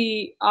about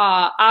the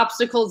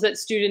obstacles that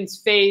students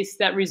face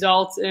that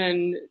results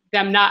in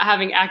them not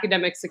having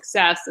academic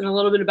success, and a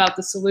little bit about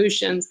the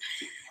solutions.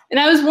 And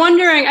I was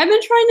wondering, I've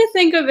been trying to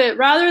think of it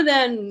rather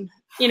than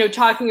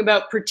talking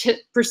about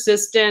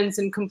persistence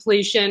and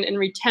completion and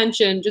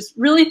retention, just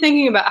really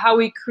thinking about how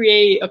we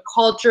create a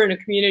culture and a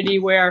community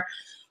where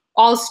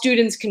all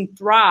students can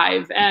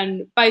thrive.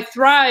 And by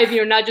thrive,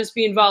 not just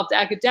be involved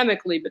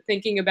academically, but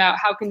thinking about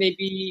how can they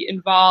be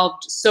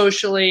involved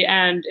socially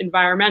and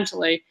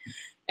environmentally.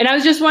 And I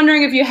was just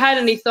wondering if you had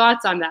any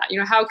thoughts on that.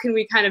 How can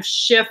we kind of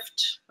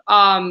shift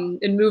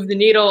and move the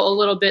needle a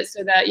little bit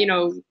so that,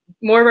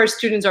 more of our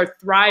students are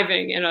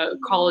thriving in a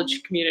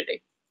college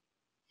community?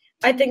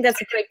 I think that's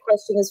a great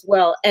question as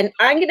well. And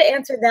I'm going to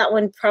answer that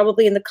one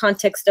probably in the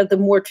context of the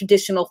more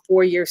traditional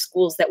four-year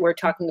schools that we're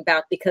talking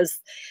about,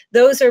 because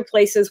those are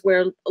places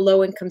where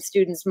low-income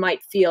students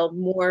might feel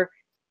more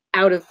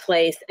out of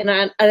place. And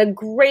a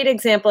great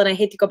example, and I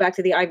hate to go back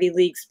to the Ivy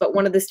Leagues, but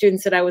one of the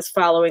students that I was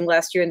following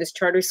last year in this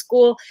charter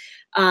school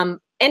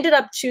ended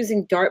up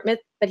choosing Dartmouth,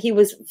 but he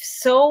was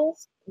so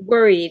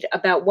worried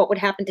about what would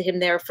happen to him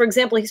there. For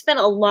example, he spent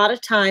a lot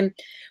of time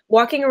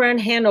walking around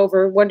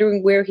Hanover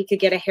wondering where he could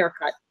get a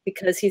haircut,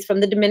 because he's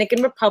from the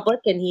Dominican Republic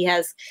and he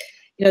has,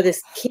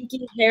 this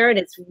kinky hair, and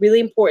it's really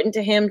important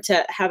to him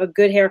to have a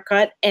good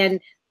haircut.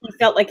 And he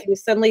felt like he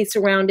was suddenly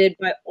surrounded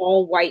by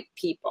all white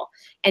people.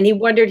 And he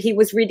wondered, he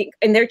was reading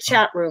in their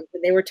chat room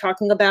and they were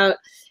talking about,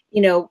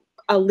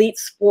 elite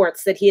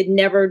sports that he had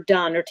never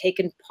done or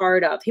taken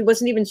part of. He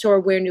wasn't even sure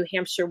where New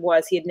Hampshire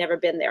was. He had never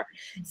been there.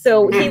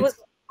 So he was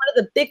one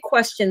of the big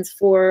questions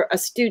for a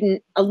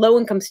student, a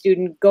low-income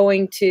student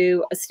going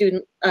to a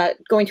school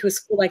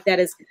like that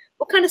is,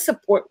 what kind of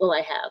support will I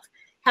have?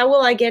 How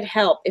will I get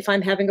help if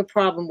I'm having a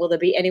problem? Will there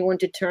be anyone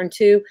to turn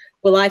to?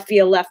 Will I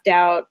feel left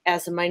out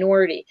as a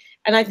minority?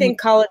 And I think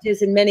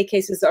colleges in many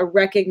cases are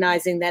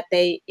recognizing that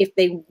if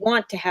they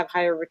want to have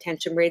higher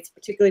retention rates,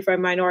 particularly for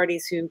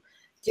minorities who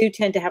do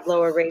tend to have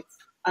lower rates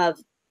of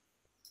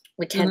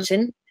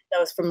retention,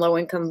 those from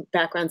low-income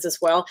backgrounds as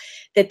well,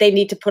 that they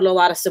need to put a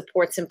lot of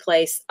supports in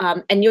place.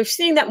 And you're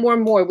seeing that more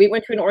and more. We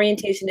went to an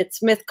orientation at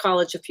Smith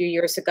College a few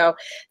years ago.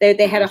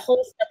 They had a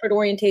whole separate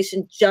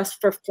orientation just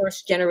for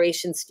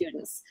first-generation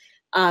students,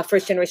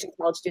 first-generation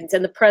college students.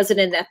 And the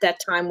president at that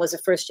time was a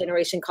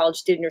first-generation college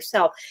student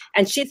herself.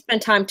 And she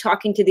spent time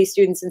talking to these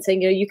students and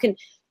saying,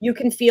 you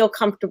can feel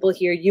comfortable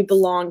here. You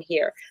belong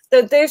here.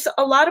 There's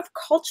a lot of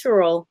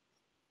cultural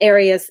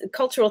areas,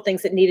 cultural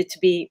things that needed to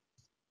be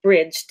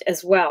bridged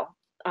as well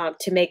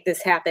to make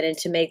this happen and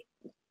to make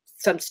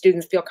some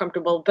students feel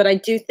comfortable. But I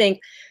do think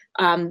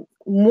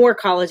more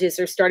colleges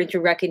are starting to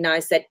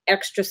recognize that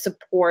extra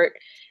support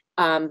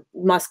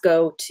must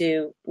go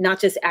to not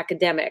just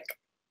academic,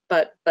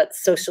 but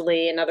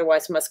socially and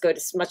otherwise must go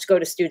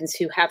to students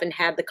who haven't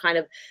had the kind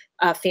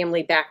of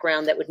family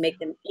background that would make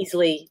them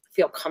easily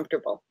feel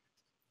comfortable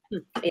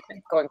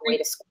going away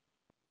to school.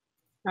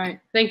 All right,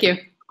 thank you.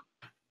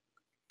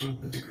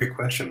 That's a great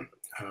question.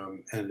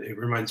 And it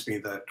reminds me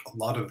that a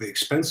lot of the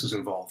expenses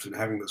involved in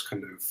having those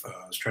kind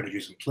of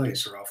strategies in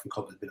place are often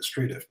called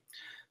administrative.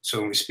 So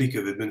when we speak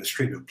of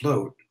administrative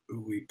bloat,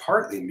 we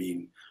partly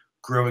mean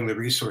growing the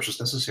resources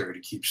necessary to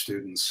keep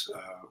students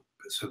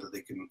so that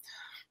they can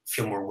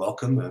feel more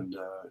welcome and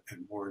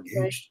more engaged.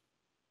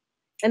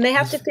 Right. And they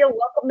have to feel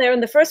welcome there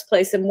in the first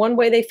place. And one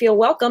way they feel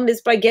welcome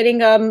is by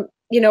getting a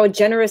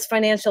generous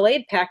financial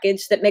aid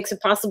package that makes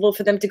it possible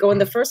for them to go in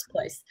the first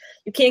place.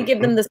 You can't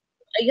give them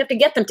you have to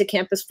get them to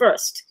campus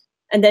first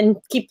and then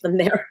keep them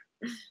there.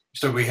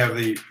 So we have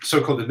the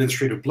so-called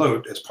administrative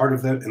bloat as part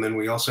of that, and then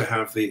we also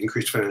have the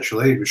increased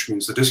financial aid, which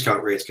means the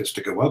discount rates get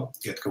to go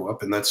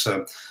up, and that's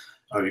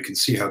you can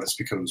see how this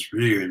becomes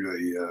really,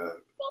 really,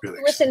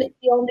 really. Listen, it's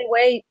the only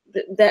way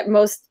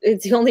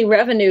it's the only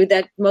revenue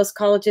that most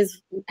colleges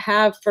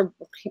have for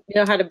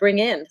how to bring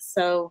in.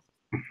 So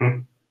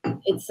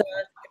it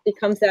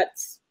becomes that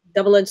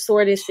double-edged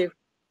sword issue.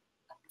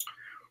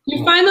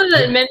 You find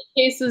that in many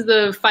cases,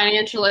 the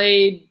financial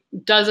aid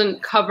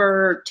doesn't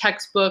cover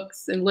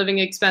textbooks and living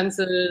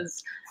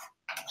expenses,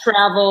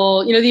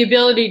 travel, the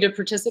ability to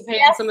participate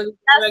in some of these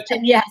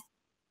activities.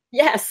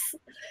 Yes,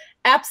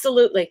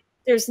 absolutely.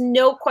 There's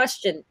no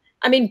question.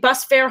 I mean,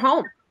 bus fare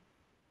home,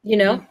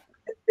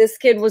 this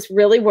kid was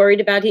really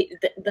worried about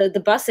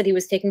the bus that he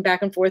was taking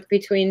back and forth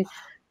between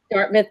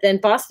Dartmouth and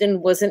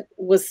Boston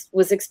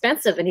was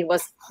expensive, and he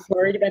was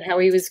worried about how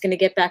he was going to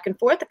get back and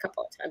forth a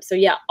couple of times. So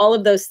yeah, all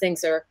of those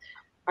things are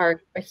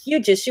a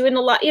huge issue, and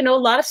a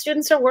lot of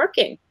students are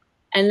working,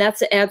 and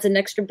that adds an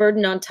extra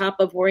burden on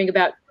top of worrying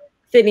about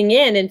fitting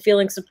in and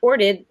feeling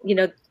supported.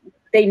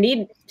 They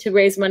need to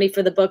raise money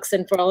for the books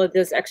and for all of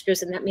those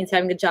extras, and that means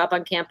having a job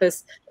on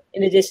campus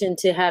in addition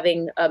to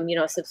having a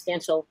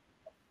substantial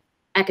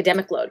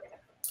academic load.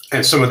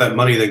 And some of that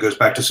money then goes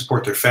back to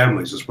support their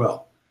families as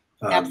well.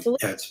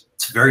 Absolutely. Yeah,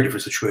 it's a very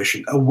different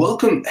situation.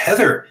 Welcome,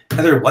 Heather.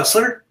 Heather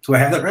Wetzler. Do I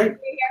have that right? Can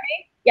you hear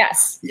me?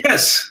 Yes.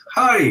 Yes.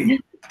 Hi.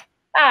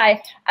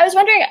 Hi. I was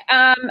wondering,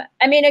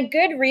 a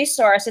good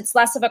resource, it's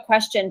less of a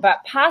question, but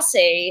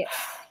Posse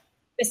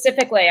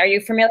specifically, are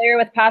you familiar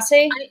with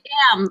Posse?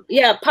 I am.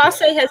 Yeah,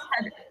 Posse has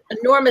had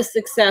enormous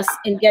success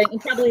in getting,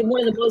 probably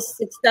one of the most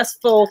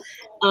successful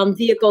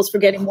vehicles for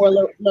getting more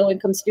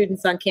low-income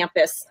students on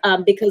campus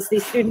because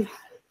these students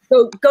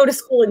go to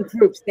school in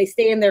groups. They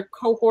stay in their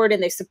cohort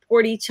and they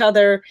support each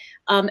other.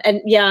 And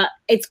yeah,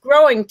 it's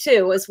growing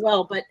too as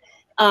well. But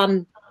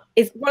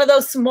it's one of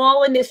those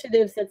small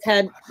initiatives that's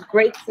had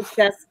great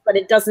success, but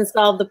it doesn't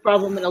solve the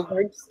problem in a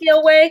large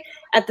scale way.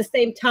 At the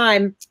same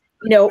time,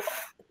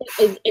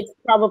 it's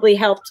probably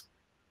helped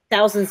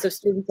thousands of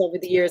students over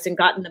the years and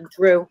gotten them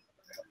through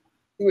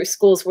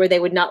schools where they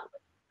would not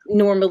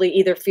normally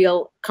either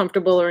feel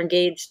comfortable or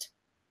engaged.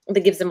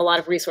 That gives them a lot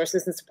of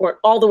resources and support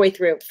all the way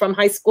through from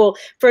high school,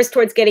 first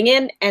towards getting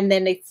in, and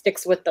then it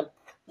sticks with them.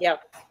 Yeah.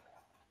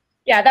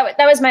 Yeah, that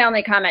was my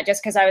only comment,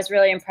 just because I was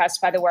really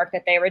impressed by the work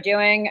that they were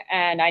doing.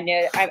 And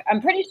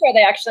I'm pretty sure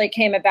they actually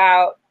came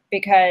about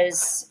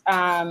because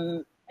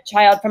a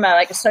child from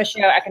a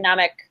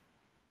socioeconomic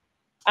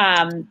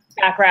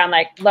background,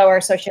 like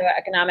lower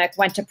socioeconomic,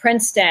 went to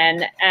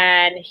Princeton,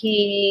 and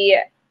he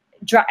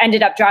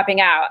ended up dropping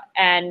out.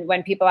 And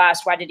when people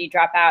asked, why did he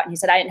drop out? And he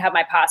said, I didn't have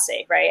my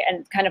posse, right?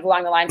 And kind of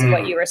along the lines of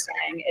what you were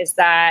saying is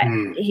that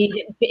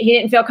he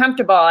didn't feel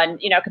comfortable, and,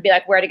 could be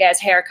like where to get his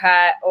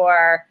haircut,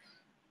 or,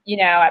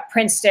 at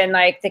Princeton,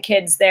 like the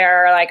kids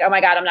there are like, oh my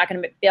God, I'm not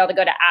going to be able to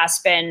go to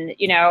Aspen,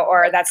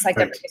 or that's like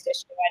the biggest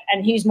issue.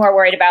 And he's more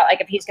worried about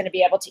like if he's going to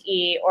be able to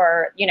eat,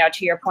 or,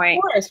 to your point.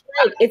 Of course,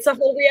 right. It's a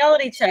whole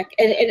reality check.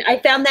 And I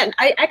found that,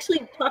 I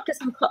actually talked to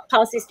some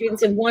policy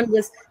students, and one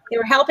was, they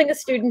were helping a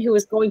student who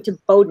was going to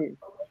Bowdoin,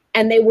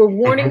 and they were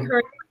warning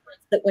her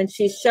that when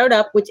she showed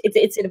up, which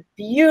it's a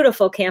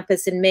beautiful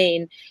campus in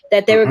Maine,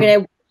 that they were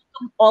going to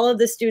welcome all of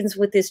the students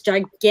with this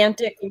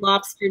gigantic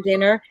lobster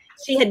dinner.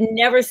 She had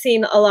never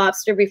seen a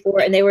lobster before,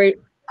 and they were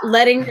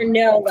letting her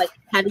know, like,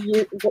 how do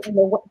you,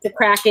 what to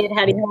crack it,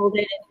 how do you hold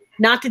it,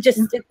 not to just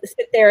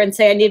sit there and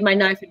say, I need my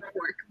knife and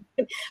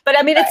fork. But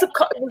I mean, it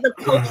was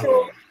a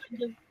cultural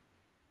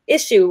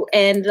issue.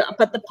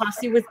 But the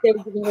posse was there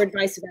giving more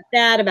advice about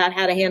that, about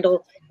how to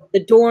handle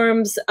the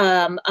dorms,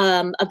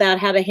 about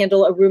how to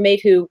handle a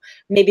roommate who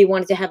maybe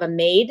wanted to have a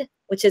maid,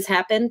 which has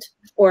happened,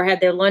 or had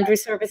their laundry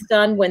service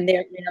done when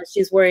they're,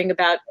 she's worrying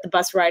about the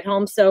bus ride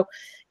home. So,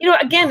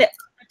 again, I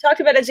talked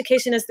about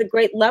education as the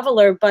great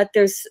leveler, but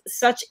there's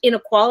such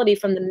inequality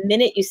from the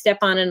minute you step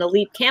on an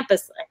elite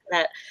campus like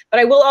that.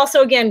 But I will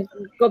also, again,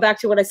 go back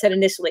to what I said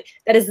initially.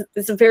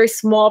 It's a very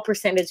small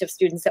percentage of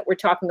students that we're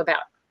talking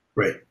about.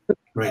 Right,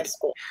 right.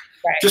 School.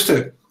 Right. Just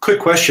a quick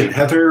question,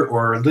 Heather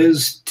or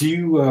Liz, do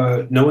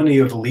you know any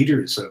of the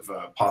leaders of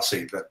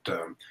Posse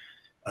that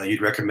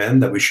you'd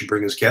recommend that we should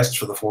bring as guests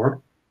for the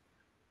forum?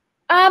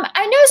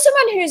 I know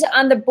someone who's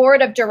on the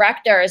board of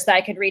directors that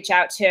I could reach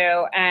out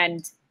to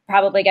and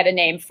probably get a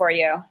name for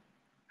you.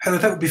 Heather,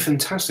 that would be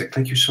fantastic.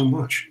 Thank you so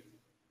much.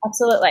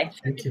 Absolutely.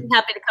 Thank you. I'm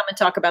happy to come and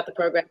talk about the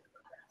program.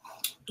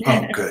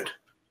 Oh, good.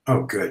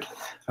 Oh, good.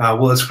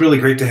 Well, it's really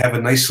great to have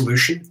a nice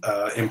solution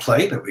in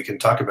play that we can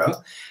talk about.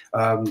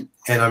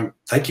 And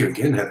thank you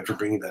again, Heather, for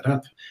bringing that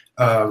up.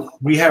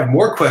 We have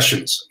more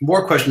questions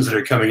that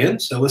are coming in.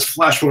 So let's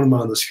flash one of them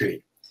on the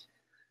screen.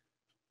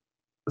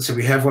 Let's see,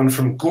 we have one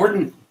from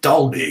Gordon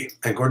Dalby.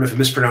 And Gordon, if I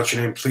mispronounce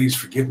your name, please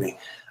forgive me.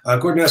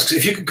 Gordon asks,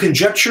 if you could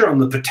conjecture on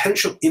the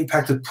potential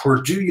impact of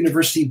Purdue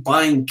University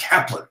buying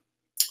Kaplan,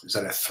 is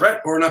that a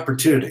threat or an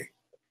opportunity?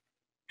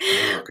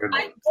 Oh,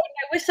 I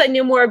wish I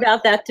knew more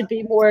about that to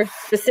be more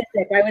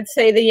specific. I would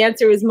say the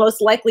answer is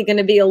most likely going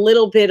to be a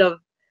little bit of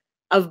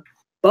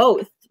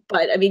both.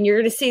 But I mean, you're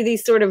going to see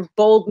these sort of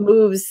bold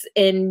moves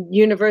in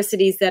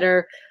universities that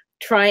are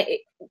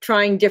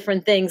trying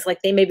different things.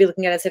 Like they may be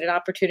looking at it as an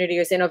opportunity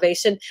or as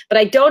innovation. But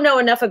I don't know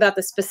enough about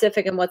the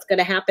specific and what's going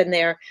to happen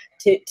there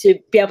to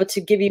be able to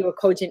give you a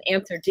cogent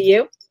answer. Do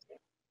you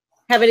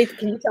have anything?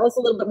 Can you tell us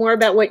a little bit more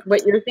about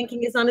what your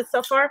thinking is on it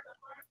so far?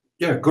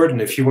 Yeah, Gordon,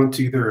 if you want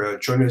to either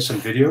join us in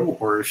video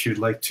or if you'd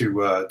like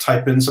to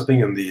type in something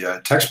in the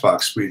text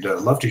box, we'd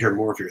love to hear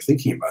more of your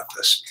thinking about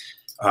this.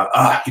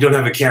 You don't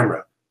have a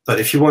camera, but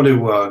if you want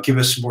to give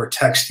us more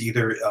text,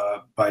 either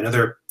by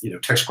another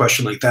text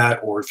question like that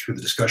or through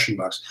the discussion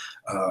box,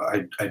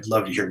 I'd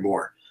love to hear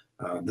more.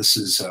 This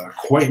is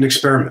quite an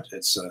experiment.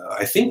 It's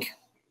I think,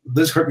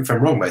 Liz, correct me if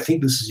I'm wrong, but I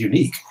think this is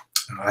unique.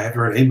 I haven't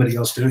heard anybody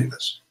else doing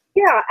this.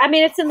 Yeah, I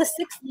mean, it's in the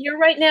 6th year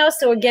right now.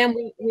 So again,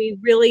 we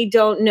really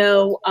don't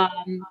know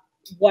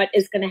what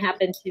is going to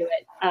happen to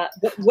it,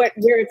 where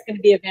it's going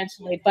to be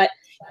eventually. But,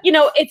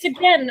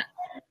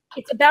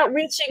 it's about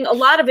reaching, a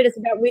lot of it is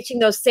about reaching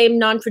those same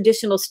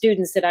non-traditional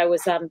students that I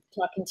was talking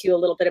to you a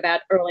little bit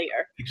about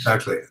earlier.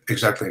 Exactly.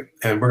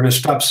 And we're going to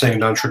stop saying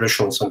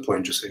non-traditional at some point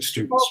and just say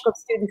students. Bulk of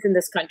students in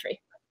this country,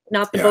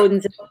 not the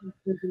Bowdens and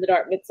the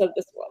Dartmouths of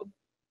this world.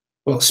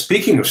 Well,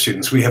 speaking of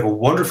students, we have a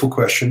wonderful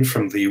question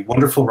from the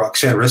wonderful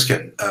Roxanne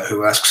Riskin,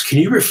 who asks, can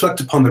you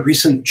reflect upon the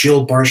recent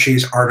Jill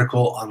Barchet's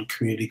article on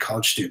community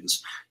college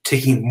students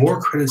taking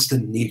more credits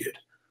than needed?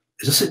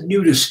 Is this a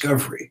new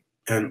discovery?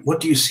 And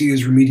what do you see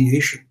as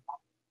remediation?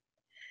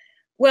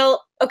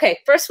 Well, okay,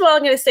 first of all,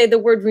 I'm going to say the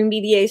word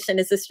remediation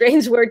is a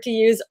strange word to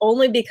use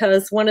only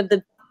because one of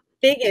the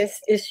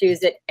biggest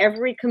issues at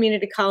every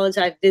community college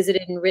I've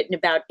visited and written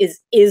about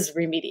is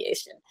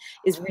remediation,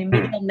 is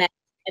remedial methods.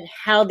 And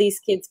how these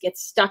kids get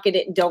stuck in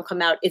it and don't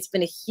come out. It's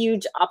been a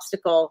huge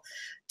obstacle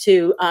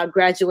to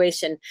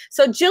graduation.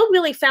 So Jill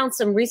really found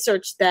some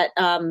research that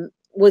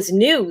was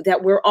new,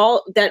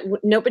 that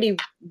nobody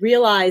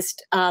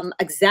realized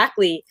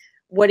exactly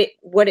what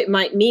it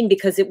might mean,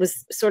 because it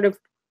was sort of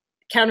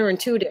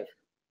counterintuitive.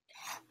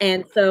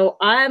 And so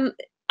I'm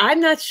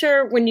not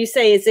sure, when you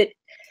say,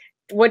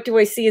 what do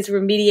I see as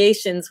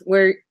remediations,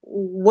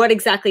 what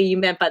exactly you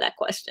meant by that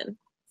question?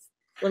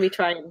 Let me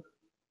try and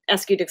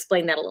ask you to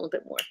explain that a little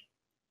bit more.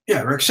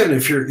 Yeah, Roxanne,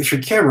 if your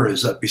camera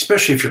is up,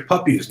 especially if your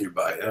puppy is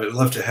nearby, I'd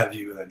love to have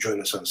you join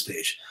us on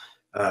stage.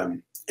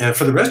 And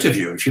for the rest of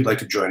you, if you'd like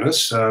to join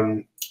us,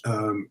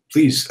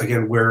 please,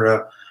 again,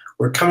 we're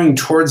coming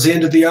towards the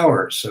end of the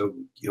hour, so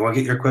you want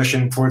to get your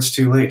question before it's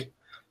too late.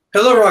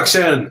 Hello,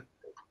 Roxanne.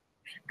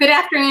 Good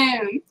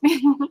afternoon.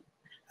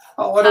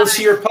 Oh, I don't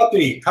see your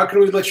puppy. How can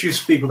we let you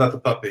speak without the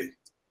puppy?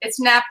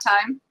 It's nap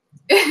time.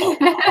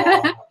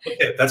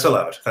 Okay, that's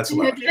allowed. That's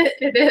allowed.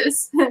 It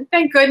is.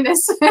 Thank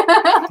goodness.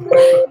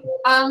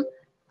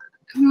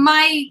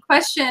 My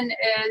question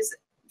is,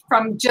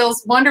 from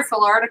Jill's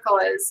wonderful article,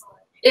 is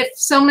if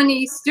so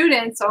many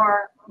students,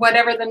 or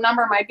whatever the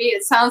number might be,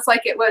 it sounds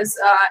like it was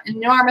an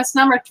enormous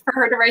number for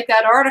her to write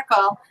that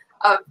article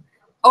of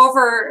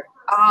over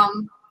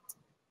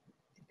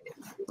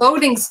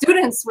loading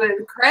students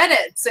with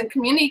credits in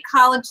community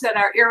college that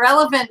are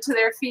irrelevant to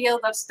their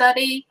field of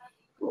study.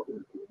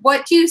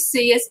 What do you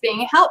see as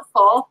being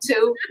helpful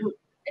to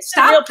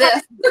stop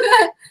this?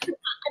 I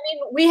mean,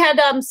 we had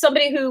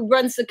somebody who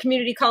runs the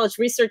Community College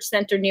Research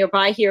Center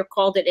nearby here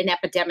called it an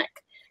epidemic.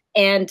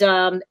 And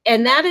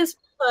that is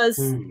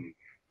because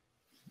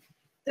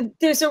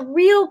there's a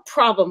real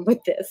problem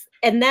with this.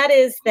 And that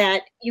is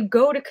that you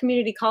go to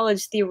community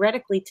college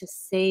theoretically to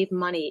save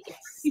money.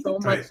 It's so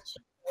much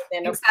cheaper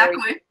than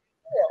exactly.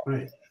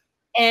 Right.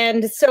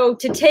 And so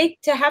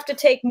to have to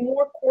take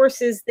more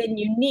courses than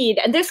you need,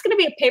 and there's going to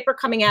be a paper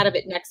coming out of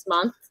it next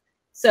month.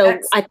 So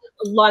a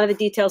lot of the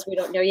details we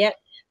don't know yet,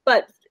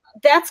 but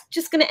that's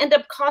just going to end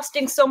up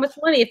costing so much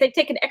money. If they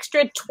take an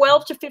extra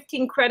 12 to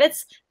 15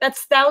 credits,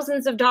 that's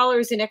thousands of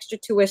dollars in extra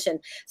tuition.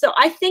 So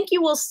I think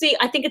you will see,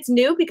 I think it's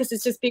new because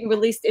it's just being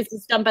released.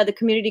 It's done by the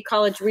Community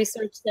College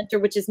Research Center,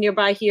 which is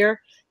nearby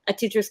here at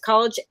Teachers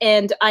College.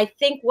 And I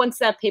think once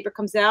that paper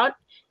comes out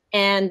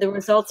and the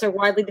results are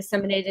widely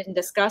disseminated and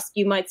discussed,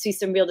 you might see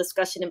some real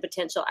discussion and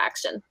potential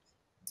action.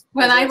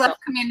 When I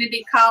left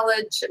community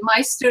college,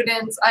 my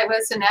students, I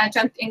was an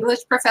adjunct English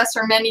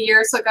professor many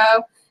years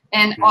ago.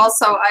 And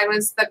also I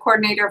was the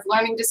coordinator of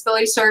learning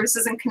disability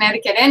services in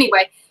Connecticut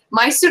anyway.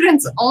 My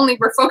students only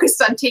were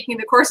focused on taking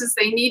the courses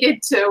they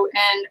needed to.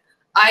 And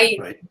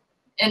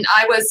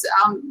I was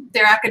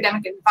their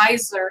academic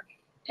advisor,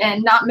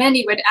 and not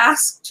many would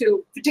ask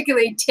to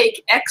particularly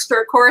take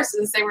extra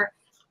courses. They were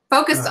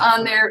focused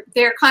on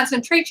their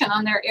concentration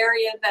on their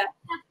area that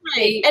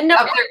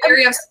their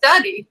area of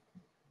study.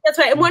 That's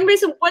right. And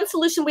one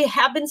solution we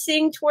have been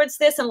seeing towards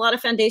this, and a lot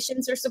of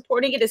foundations are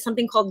supporting it, is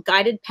something called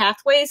guided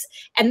pathways.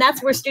 And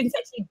that's where students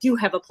actually do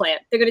have a plan.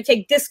 They're going to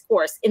take this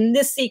course in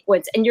this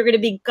sequence, and you're going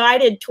to be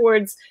guided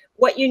towards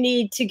what you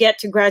need to get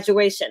to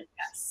graduation.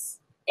 Yes.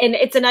 And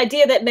it's an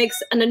idea that makes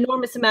an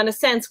enormous amount of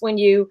sense when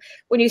you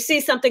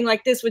see something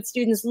like this with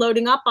students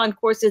loading up on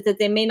courses that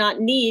they may not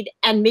need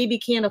and maybe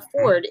can't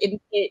afford.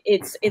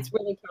 It's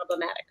really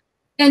problematic.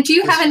 And do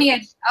you have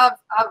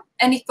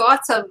any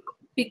thoughts of,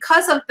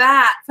 because of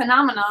that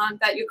phenomenon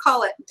that you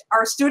call it,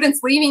 are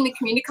students leaving the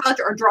community college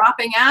or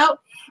dropping out?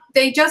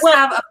 They just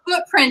have a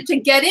footprint to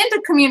get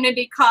into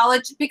community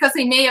college because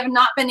they may have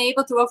not been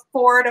able to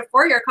afford a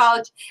four-year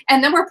college.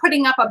 And then we're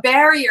putting up a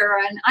barrier,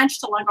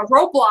 like a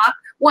roadblock,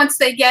 once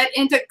they get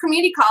into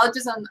community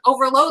colleges and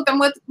overload them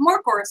with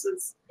more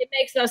courses. It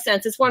makes no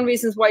sense. It's one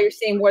reason why you're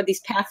seeing more of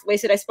these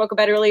pathways that I spoke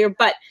about earlier.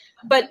 But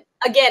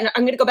again,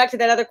 I'm going to go back to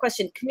that other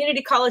question.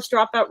 Community college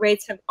dropout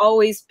rates have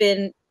always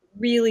been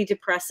really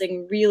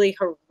depressing, really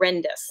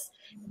horrendous,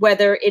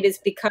 whether it is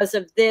because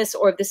of this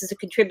or if this is a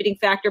contributing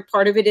factor.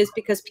 Part of it is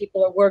because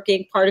people are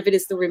working. Part of it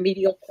is the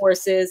remedial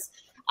courses.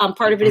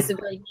 Part of it is the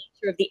very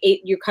nature of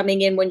you're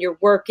coming in when you're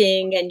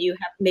working and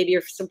maybe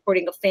you're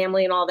supporting a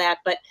family and all that.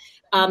 But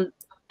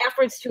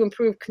efforts to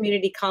improve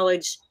community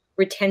college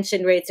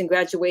retention rates and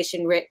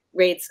graduation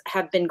rates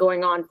have been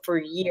going on for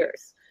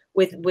years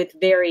with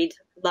varied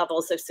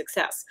levels of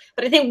success.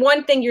 But I think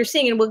one thing you're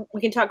seeing, and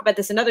we can talk about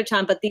this another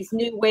time, but these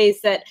new ways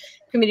that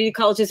community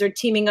colleges are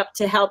teaming up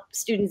to help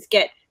students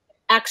get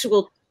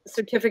actual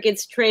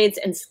certificates, trades,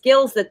 and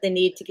skills that they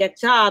need to get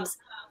jobs,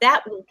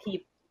 that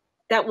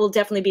will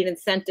definitely be an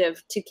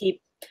incentive to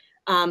keep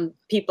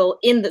people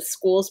in the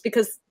schools,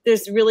 because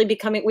there's really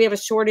we have a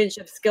shortage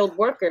of skilled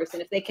workers.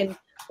 And if they can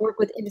work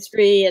with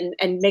industry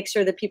and make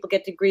sure that people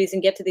get degrees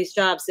and get to these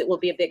jobs, it will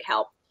be a big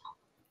help.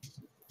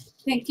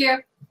 Thank you.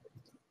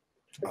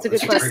 It's a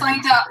good question.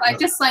 I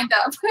just signed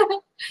up.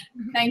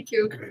 Thank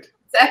you. Good. It's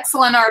an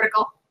excellent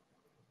article.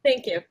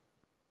 Thank you.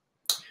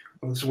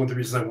 Well, this is one of the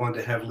reasons I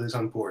wanted to have Liz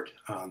on board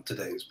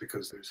today, is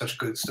because there's such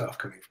good stuff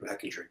coming from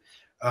Hechinger.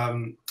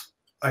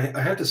 I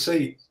have to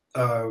say,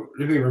 let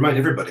me remind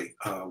everybody,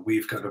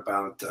 we've got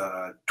about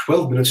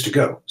 12 minutes to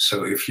go.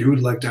 So if you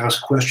would like to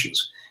ask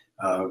questions,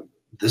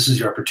 this is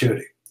your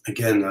opportunity.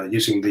 Again,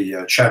 using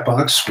the chat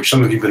box, which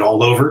some of you have been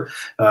all over,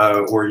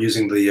 or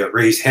using the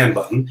raised hand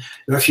button.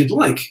 And if you'd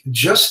like,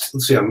 just,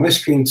 let's see, on my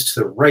screen to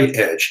the right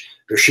edge,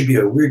 there should be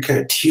a weird kind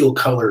of teal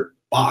colored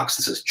box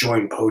that says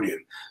join podium.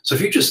 So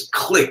if you just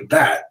click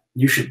that,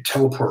 you should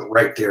teleport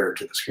right there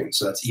to the screen.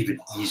 So that's even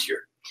easier.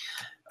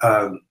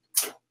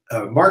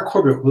 Mark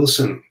Corbett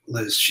Wilson,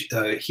 Liz,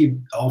 he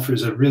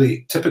offers a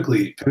really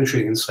typically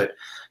penetrating insight.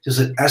 He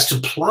says, as to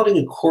plotting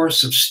a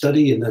course of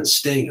study and then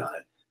staying on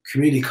it,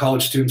 community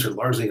college students are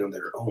largely on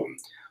their own.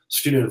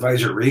 Student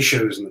advisor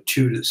ratios in the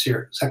two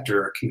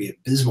sector can be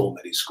abysmal in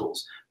many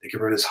schools. They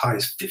can run as high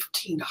as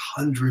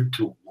 1,500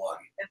 to 1.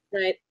 That's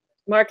right.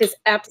 Mark is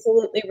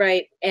absolutely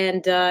right.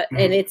 And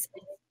it's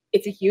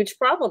a huge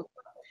problem.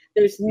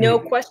 There's no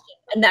question.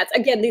 And that's,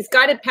 again, these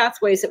guided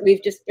pathways that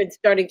we've just been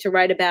starting to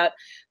write about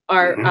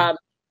are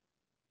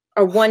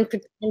one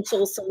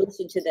potential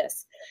solution to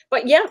this.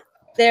 But yeah,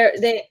 they're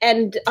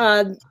again,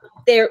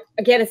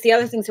 it's the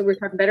other things that we were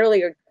talking about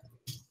earlier.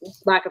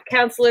 Lack of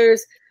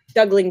counselors,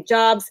 juggling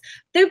jobs.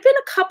 There have been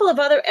a couple of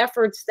other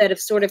efforts that have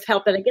sort of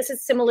helped, and I guess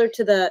it's similar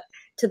to the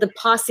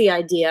posse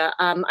idea.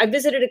 I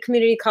visited a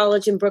community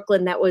college in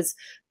Brooklyn that was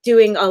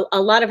doing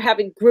a lot of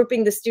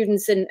grouping the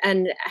students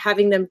and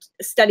having them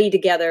study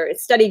together.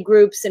 It's study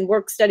groups and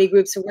work study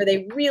groups, where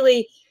they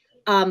really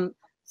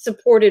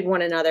supported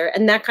one another,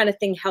 and that kind of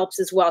thing helps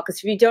as well. Because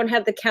if you don't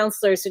have the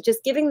counselors, so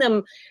just giving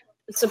them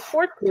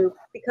support group,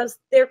 because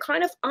they're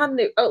kind of on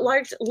the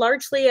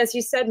largely, as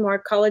you said,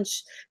 Mark,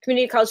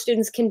 community college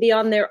students can be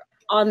on their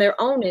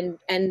own,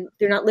 and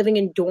they're not living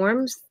in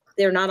dorms.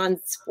 They're not on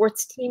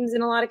sports teams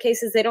in a lot of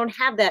cases. They don't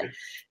have that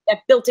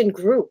built-in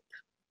group.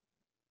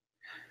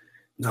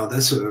 No,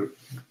 that's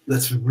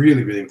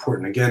really, really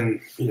important.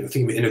 Again,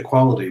 thinking of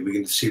inequality, we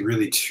can see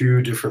really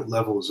two different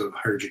levels of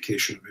higher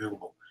education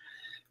available.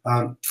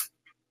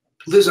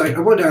 Liz, I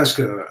wanted to ask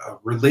a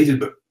related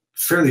but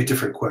fairly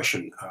different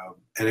question.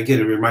 And again,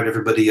 to remind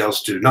everybody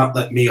else to not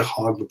let me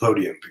hog the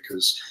podium,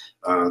 because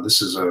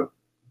this is a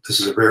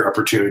rare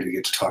opportunity to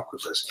get to talk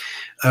with Liz.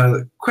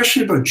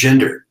 Question about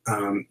gender.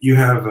 You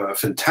have a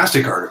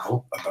fantastic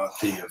article about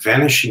the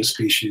vanishing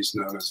species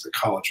known as the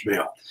college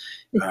male.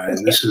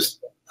 And this is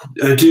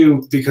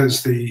due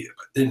because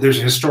there's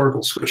a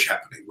historical switch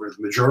happening where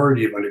the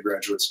majority of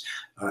undergraduates,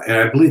 and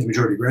I believe the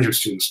majority of graduate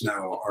students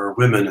now, are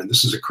women, and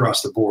this is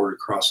across the board,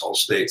 across all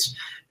states.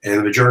 And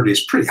the majority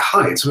is pretty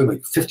high. It's something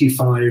like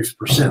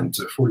 55%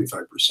 to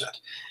 45%.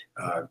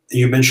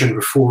 You mentioned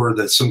before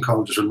that some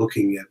colleges are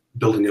looking at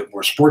building up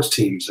more sports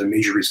teams. A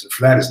major reason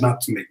for that is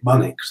not to make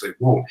money, because they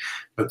won't,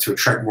 but to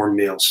attract more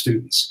male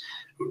students.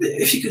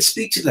 If you could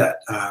speak to that,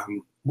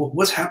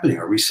 what's happening?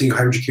 Are we seeing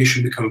higher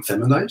education become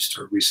feminized?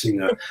 Are we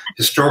seeing a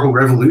historical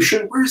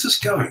revolution? Where is this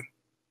going?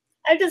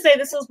 I have to say,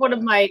 this is one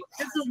of my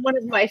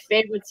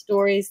favorite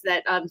stories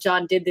that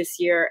John did this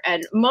year,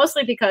 and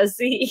mostly because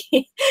he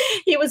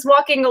was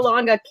walking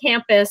along a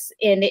campus,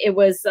 and it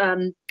was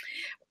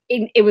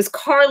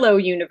Carlow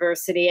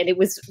University, and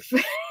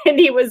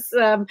he was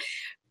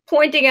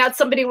pointing out,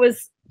 somebody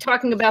was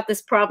talking about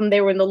this problem.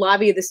 They were in the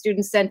lobby of the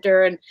student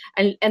center,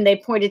 and they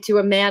pointed to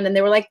a man, and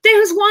they were like,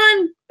 "There's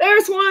one!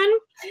 There's one!"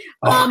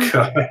 Oh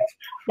God.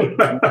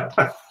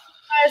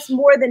 Has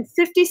more than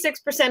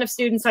 56% of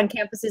students on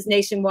campuses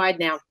nationwide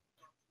now.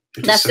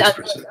 56%. That's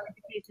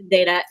education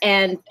data,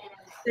 and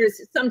there's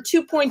some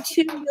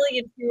 2.2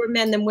 million fewer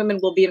men than women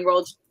will be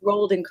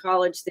enrolled in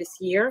college this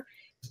year,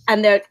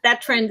 and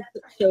that trend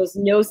shows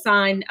no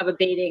sign of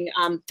abating.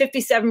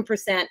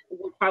 57%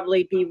 will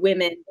probably be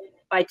women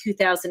by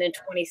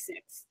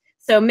 2026.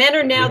 So men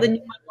are now the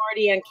new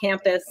minority on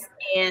campus,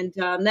 and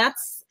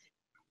that's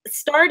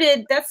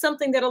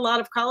something that a lot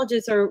of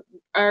colleges are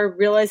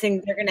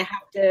realizing they're going to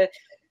have to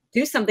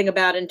do something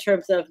about, in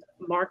terms of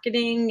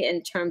marketing,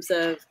 in terms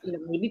of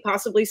maybe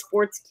possibly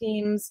sports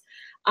teams.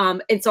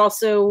 It's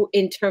also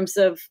in terms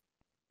of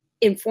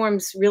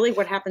informs really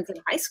what happens in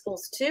high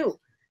schools too,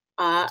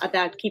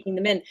 about keeping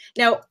them in.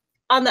 Now,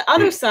 on the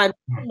other side,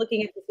 we've been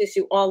looking at this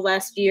issue all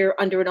last year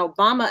under an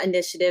Obama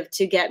initiative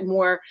to get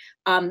more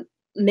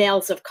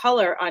males of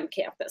color on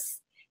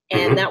campus,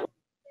 and that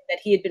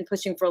he had been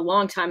pushing for a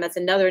long time. That's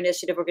another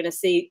initiative we're going to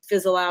see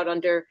fizzle out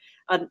under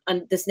on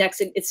this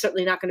next. It's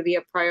certainly not going to be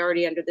a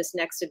priority under this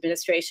next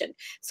administration.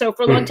 So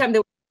for a long time,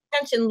 there was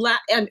attention,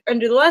 and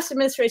under the last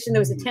administration, there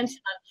was attention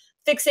on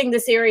fixing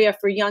this area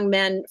for young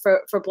men,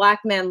 for Black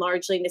men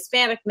largely, and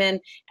Hispanic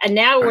men. And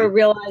now we're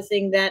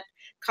realizing that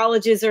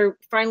colleges are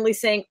finally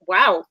saying,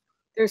 wow,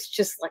 there's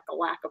just like a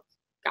lack of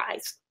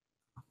guys.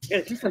 You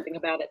got to do something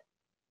about it.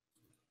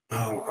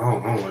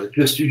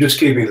 You just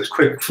gave me this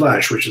quick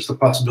flash, which is the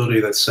possibility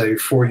that, say,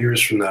 4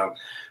 years from now,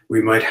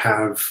 we might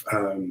have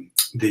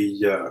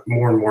the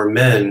more and more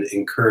men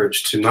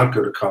encouraged to not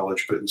go to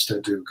college, but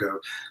instead to go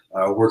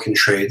work in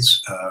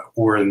trades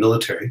or in the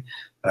military,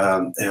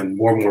 and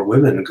more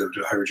women go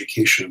to higher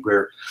education,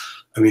 where,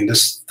 I mean,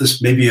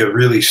 this may be a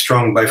really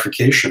strong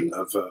bifurcation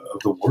of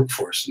the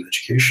workforce in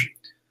education.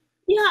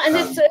 Yeah, and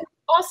it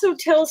also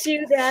tells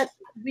you that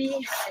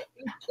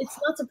it's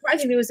not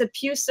surprising. There was a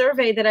Pew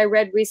survey that I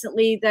read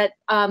recently that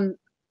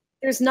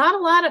there's not a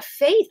lot of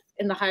faith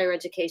in the higher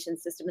education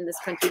system in this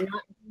country.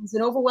 There's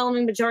an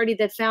overwhelming majority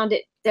that found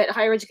that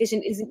higher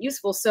education isn't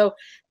useful. So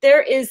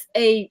there is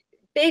a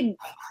big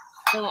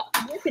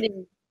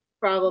marketing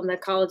problem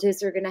that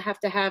colleges are going to have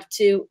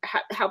to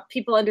help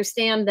people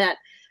understand that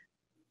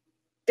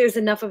there's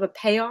enough of a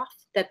payoff,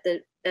 that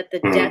the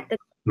debt that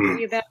we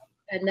worry about,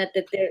 and that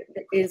there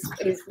is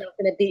not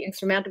going to be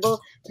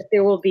insurmountable, that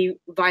there will be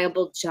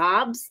viable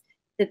jobs,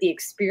 that the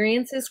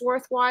experience is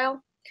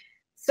worthwhile.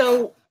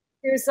 So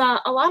there's a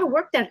lot of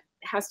work that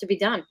has to be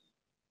done,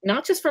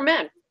 not just for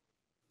men.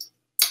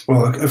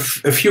 Well,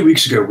 a few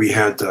weeks ago, we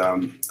had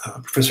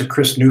Professor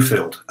Chris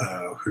Newfield,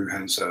 who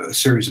has a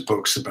series of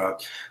books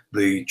about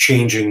the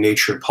changing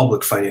nature of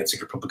public financing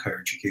for public higher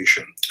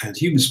education. And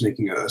he was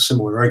making a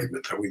similar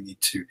argument that we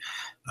need to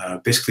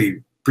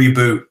basically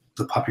reboot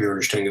the popular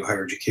understanding of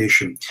higher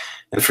education.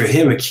 And for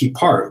him, a key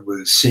part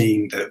was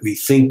seeing that we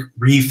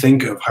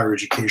rethink of higher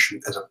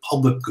education as a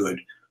public good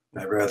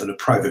rather than a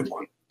private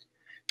one.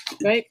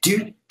 Right.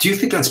 Do you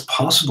think that's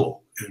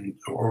possible?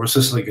 Or was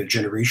this like a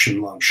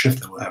generation-long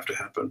shift that will have to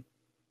happen?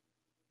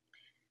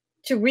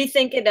 To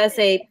rethink it as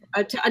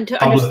to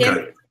understand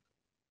it?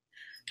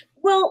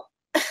 Well,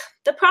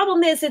 the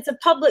problem is if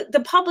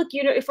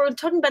we're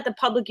talking about the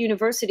public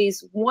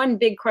universities, one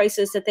big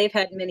crisis that they've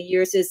had in many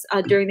years is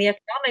during the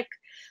economic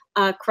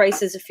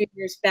crisis a few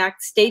years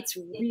back, states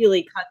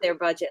really cut their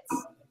budgets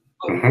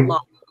a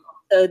lot.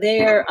 So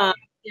their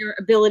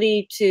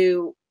ability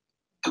to,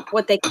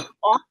 what they can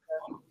offer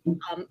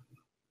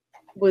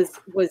was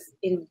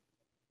in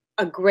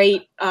a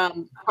great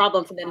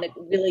problem for them,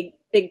 really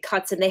big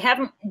cuts, and they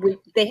haven't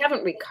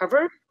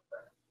recovered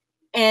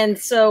And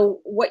so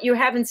what you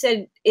haven't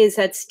said is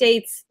that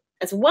states,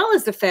 as well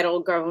as the federal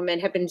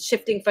government, have been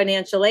shifting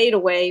financial aid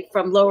away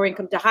from lower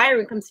income to higher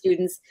income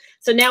students.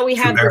 So now we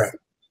have this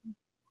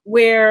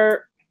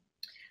where,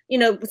 you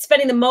know,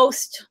 spending the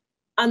most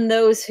on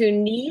those who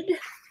need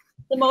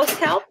the most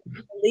help,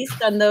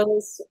 least on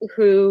those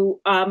who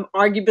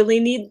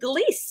arguably need the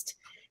least.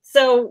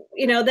 So,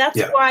 you know,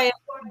 that's why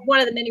one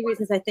of the many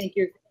reasons I think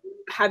you're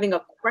having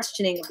a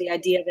questioning of the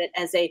idea of it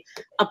as a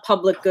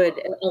public good.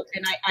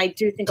 And I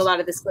do think a lot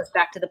of this goes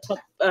back to the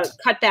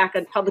cutback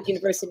on public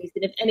universities.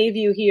 And if any of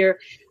you here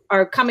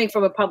are coming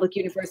from a public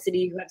university,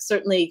 you have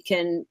certainly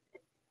can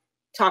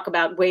talk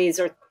about ways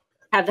or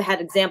have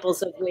had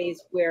examples of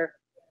ways where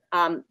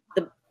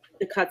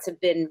the cuts have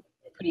been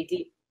pretty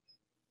deep.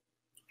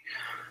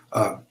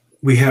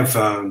 We have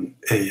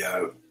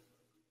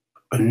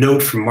a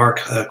note from Mark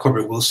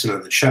Corbett Wilson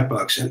on the chat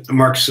box, and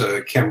Mark's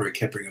camera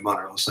can't bring him on,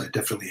 or else I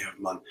definitely have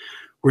him on,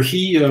 where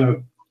he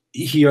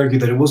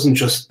argued that it wasn't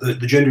just the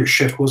gender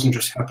shift wasn't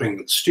just happening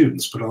with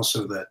students, but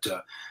also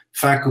that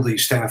faculty,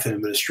 staff, and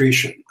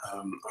administration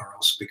are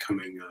also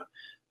becoming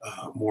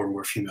more and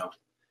more female.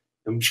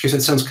 In which case,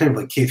 that sounds kind of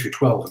like K through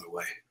 12 in a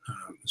way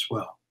as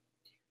well.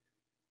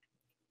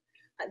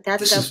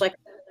 That sounds like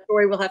a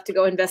story we'll have to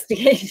go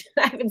investigate.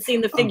 I haven't seen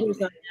the figures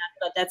on that,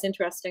 but that's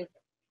interesting.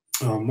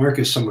 Mark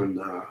is someone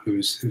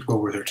who's well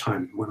worth their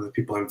time. One of the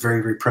people I'm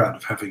very, very proud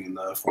of having in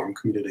the forum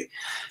community.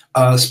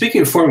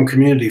 Speaking of forum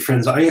community,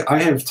 friends, I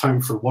have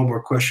time for one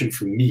more question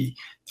from me.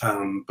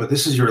 But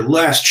this is your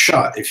last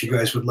shot if you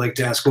guys would like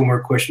to ask one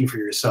more question for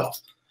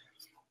yourself.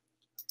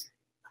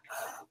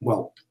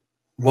 Well,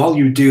 while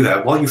you do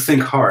that, while you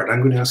think hard, I'm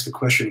going to ask a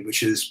question,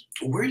 which is,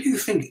 where do you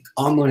think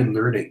online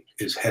learning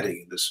is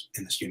heading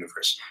in this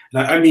universe?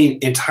 And I mean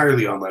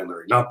entirely online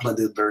learning, not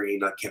blended learning,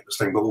 not campus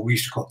learning, but what we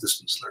used to call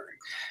distance learning.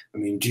 I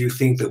mean, do you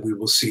think that we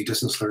will see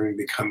distance learning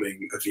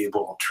becoming a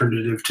viable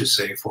alternative to,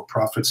 say,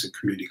 for-profits and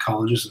community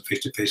colleges in a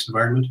face-to-face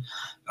environment?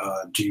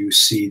 Do you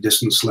see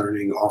distance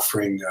learning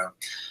offering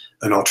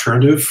an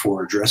alternative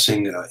for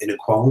addressing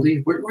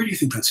inequality? Where do you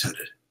think that's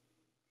headed?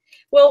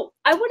 Well,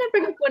 I want to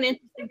bring up one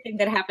interesting thing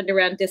that happened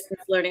around distance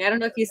learning. I don't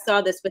know if you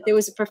saw this, but there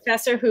was a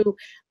professor who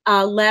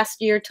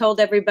last year told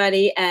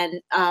everybody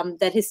and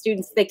that his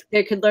students,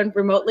 they could learn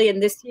remotely.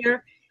 And this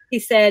year he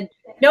said,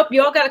 nope,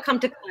 you all got to come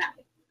to class.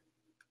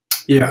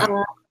 Yeah.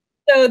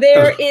 So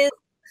there is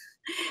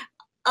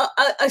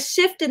a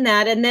shift in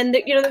that. And then,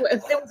 you know, there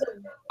was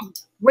a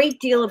great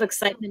deal of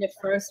excitement at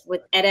first with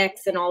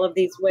edX and all of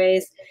these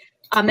ways.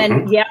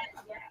 And yeah,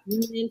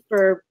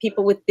 for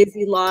people with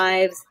busy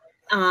lives.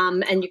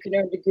 And you can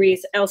earn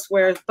degrees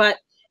elsewhere. But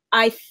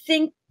I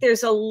think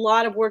there's a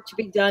lot of work to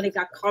be done. It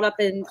got caught up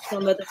in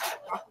some of the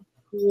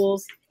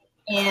schools,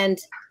 and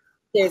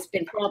there's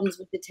been problems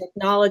with the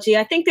technology.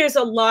 I think there's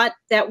a lot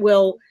that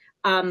will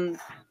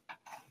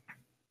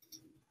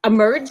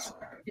emerge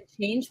and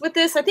change with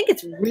this. I think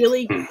it's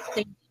really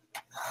changing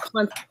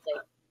constantly.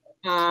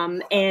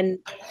 And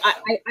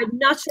I'm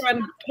not sure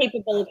I'm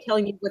capable of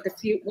telling you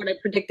what I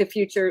predict the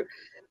future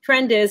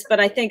trend is, but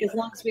I think as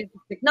long as we have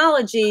the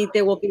technology,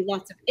 there will be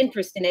lots of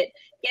interest in it.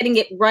 Getting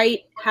it right,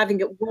 having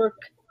it work,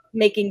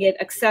 making it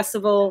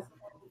accessible,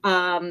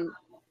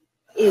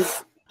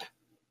 is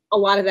a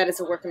lot of that is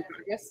a work in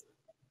progress.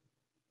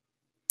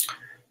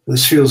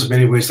 This feels in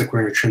many ways like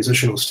we're in a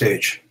transitional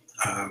stage,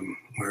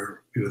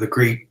 where the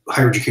great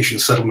higher education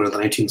settlement of the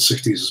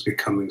 1960s is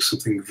becoming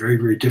something very,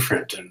 very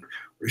different, and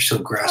we're still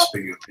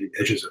grasping at the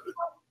edges of it.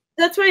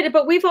 That's right,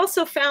 but we've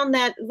also found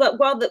that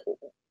while the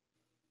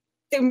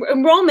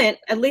enrollment,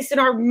 at least in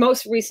our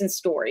most recent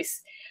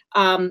stories,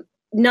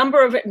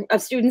 number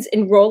of students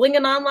enrolling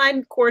in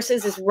online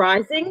courses is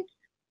rising,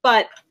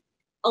 but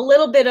a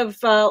little bit of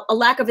a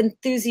lack of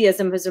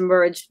enthusiasm has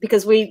emerged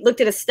because we looked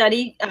at a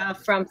study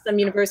from some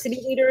university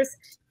leaders,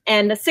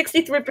 and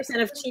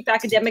 63% of chief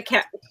academic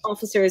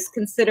officers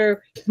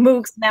consider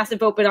MOOCs,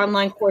 massive open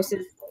online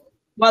courses.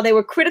 While they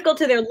were critical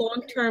to their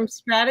long-term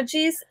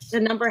strategies, the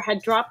number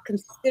had dropped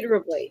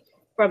considerably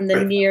from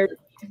the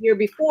year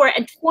before,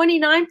 and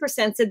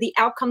 29% said the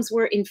outcomes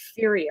were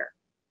inferior.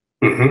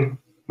 So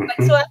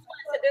that's why I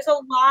said there's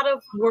a lot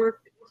of work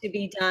to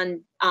be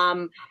done.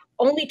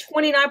 Only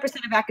 29%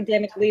 of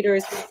academic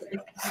leaders and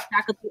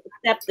faculty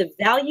accept the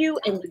value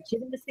and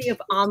legitimacy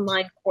of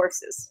online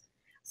courses.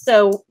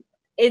 So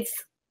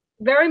it's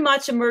very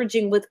much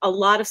emerging with a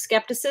lot of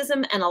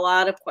skepticism and a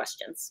lot of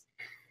questions.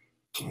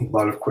 A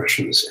lot of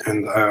questions,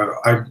 and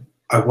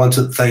I want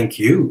to thank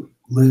you,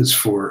 Liz,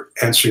 for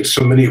answering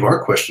so many of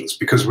our questions,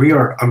 because we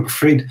are, I'm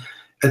afraid,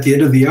 at the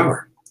end of the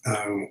hour.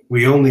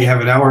 We only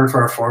have an hour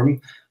for our forum,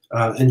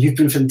 and you've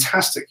been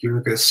fantastic. You're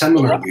like a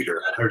seminar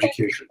leader on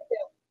education.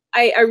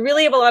 I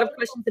really have a lot of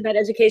questions about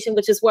education,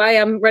 which is why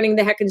I'm running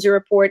the Hechinger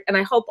Report, and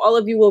I hope all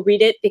of you will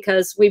read it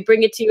because we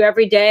bring it to you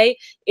every day.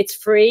 It's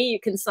free. You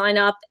can sign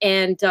up,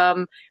 and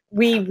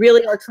we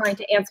really are trying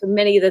to answer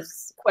many of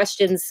those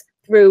questions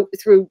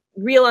through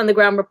real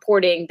on-the-ground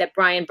reporting that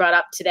Brian brought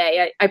up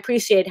today. I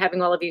appreciate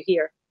having all of you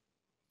here.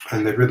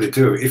 And they really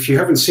do. If you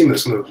haven't seen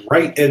this, on the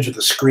right edge of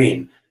the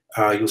screen,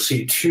 you'll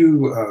see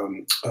two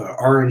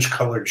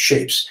orange-colored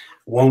shapes.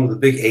 One with a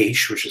big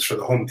H, which is for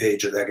the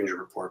homepage of the Hechinger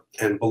Report,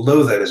 and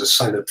below that is a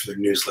sign up for their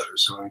newsletter.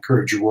 So I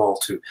encourage you all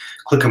to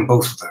click on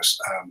both of those.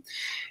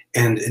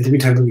 And in the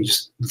meantime, let me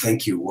just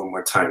thank you one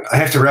more time. I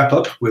have to wrap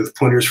up with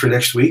pointers for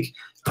next week,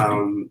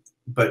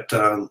 but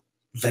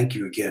thank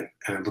you again,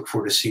 and I look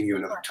forward to seeing you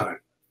another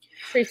time.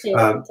 Appreciate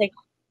it.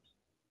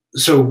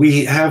 So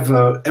we have,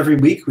 every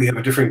week we have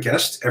a different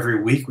guest.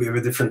 Every week we have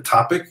a different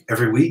topic.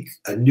 Every week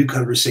a new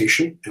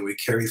conversation, and we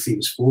carry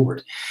themes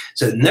forward.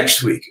 So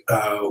next week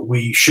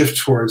we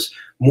shift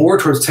more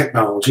towards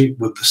technology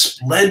with the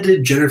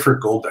splendid Jennifer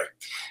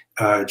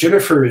Goldbeck.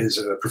 Jennifer is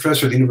a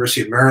professor at the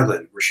University of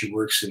Maryland, where she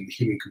works in the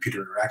Human-Computer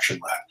Interaction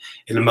Lab.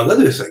 And among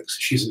other things,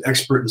 she's an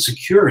expert in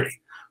security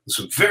with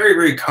some very,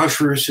 very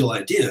controversial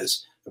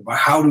ideas about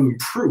how to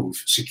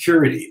improve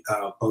security,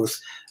 both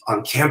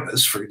on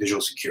campus for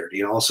digital security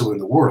and also in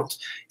the world.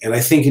 And I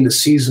think in a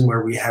season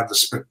where we have the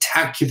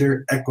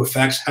spectacular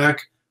Equifax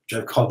hack,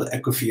 which I've called the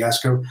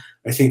Equifiasco,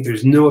 I think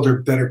there's no other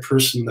better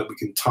person that we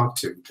can talk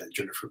to than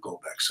Jennifer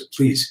Goldbeck. So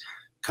please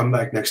come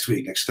back next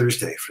week, next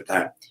Thursday for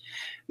that.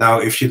 Now,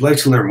 if you'd like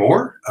to learn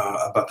more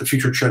about the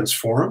Future Trends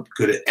Forum,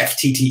 go to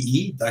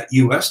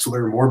ftte.us to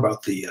learn more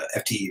about the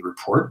FTE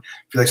report.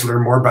 If you'd like to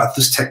learn more about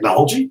this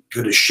technology,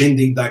 go to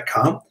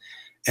shindig.com.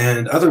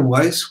 And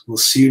otherwise, we'll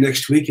see you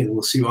next week, and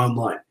we'll see you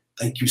online.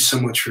 Thank you so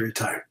much for your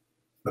time.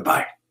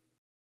 Bye-bye.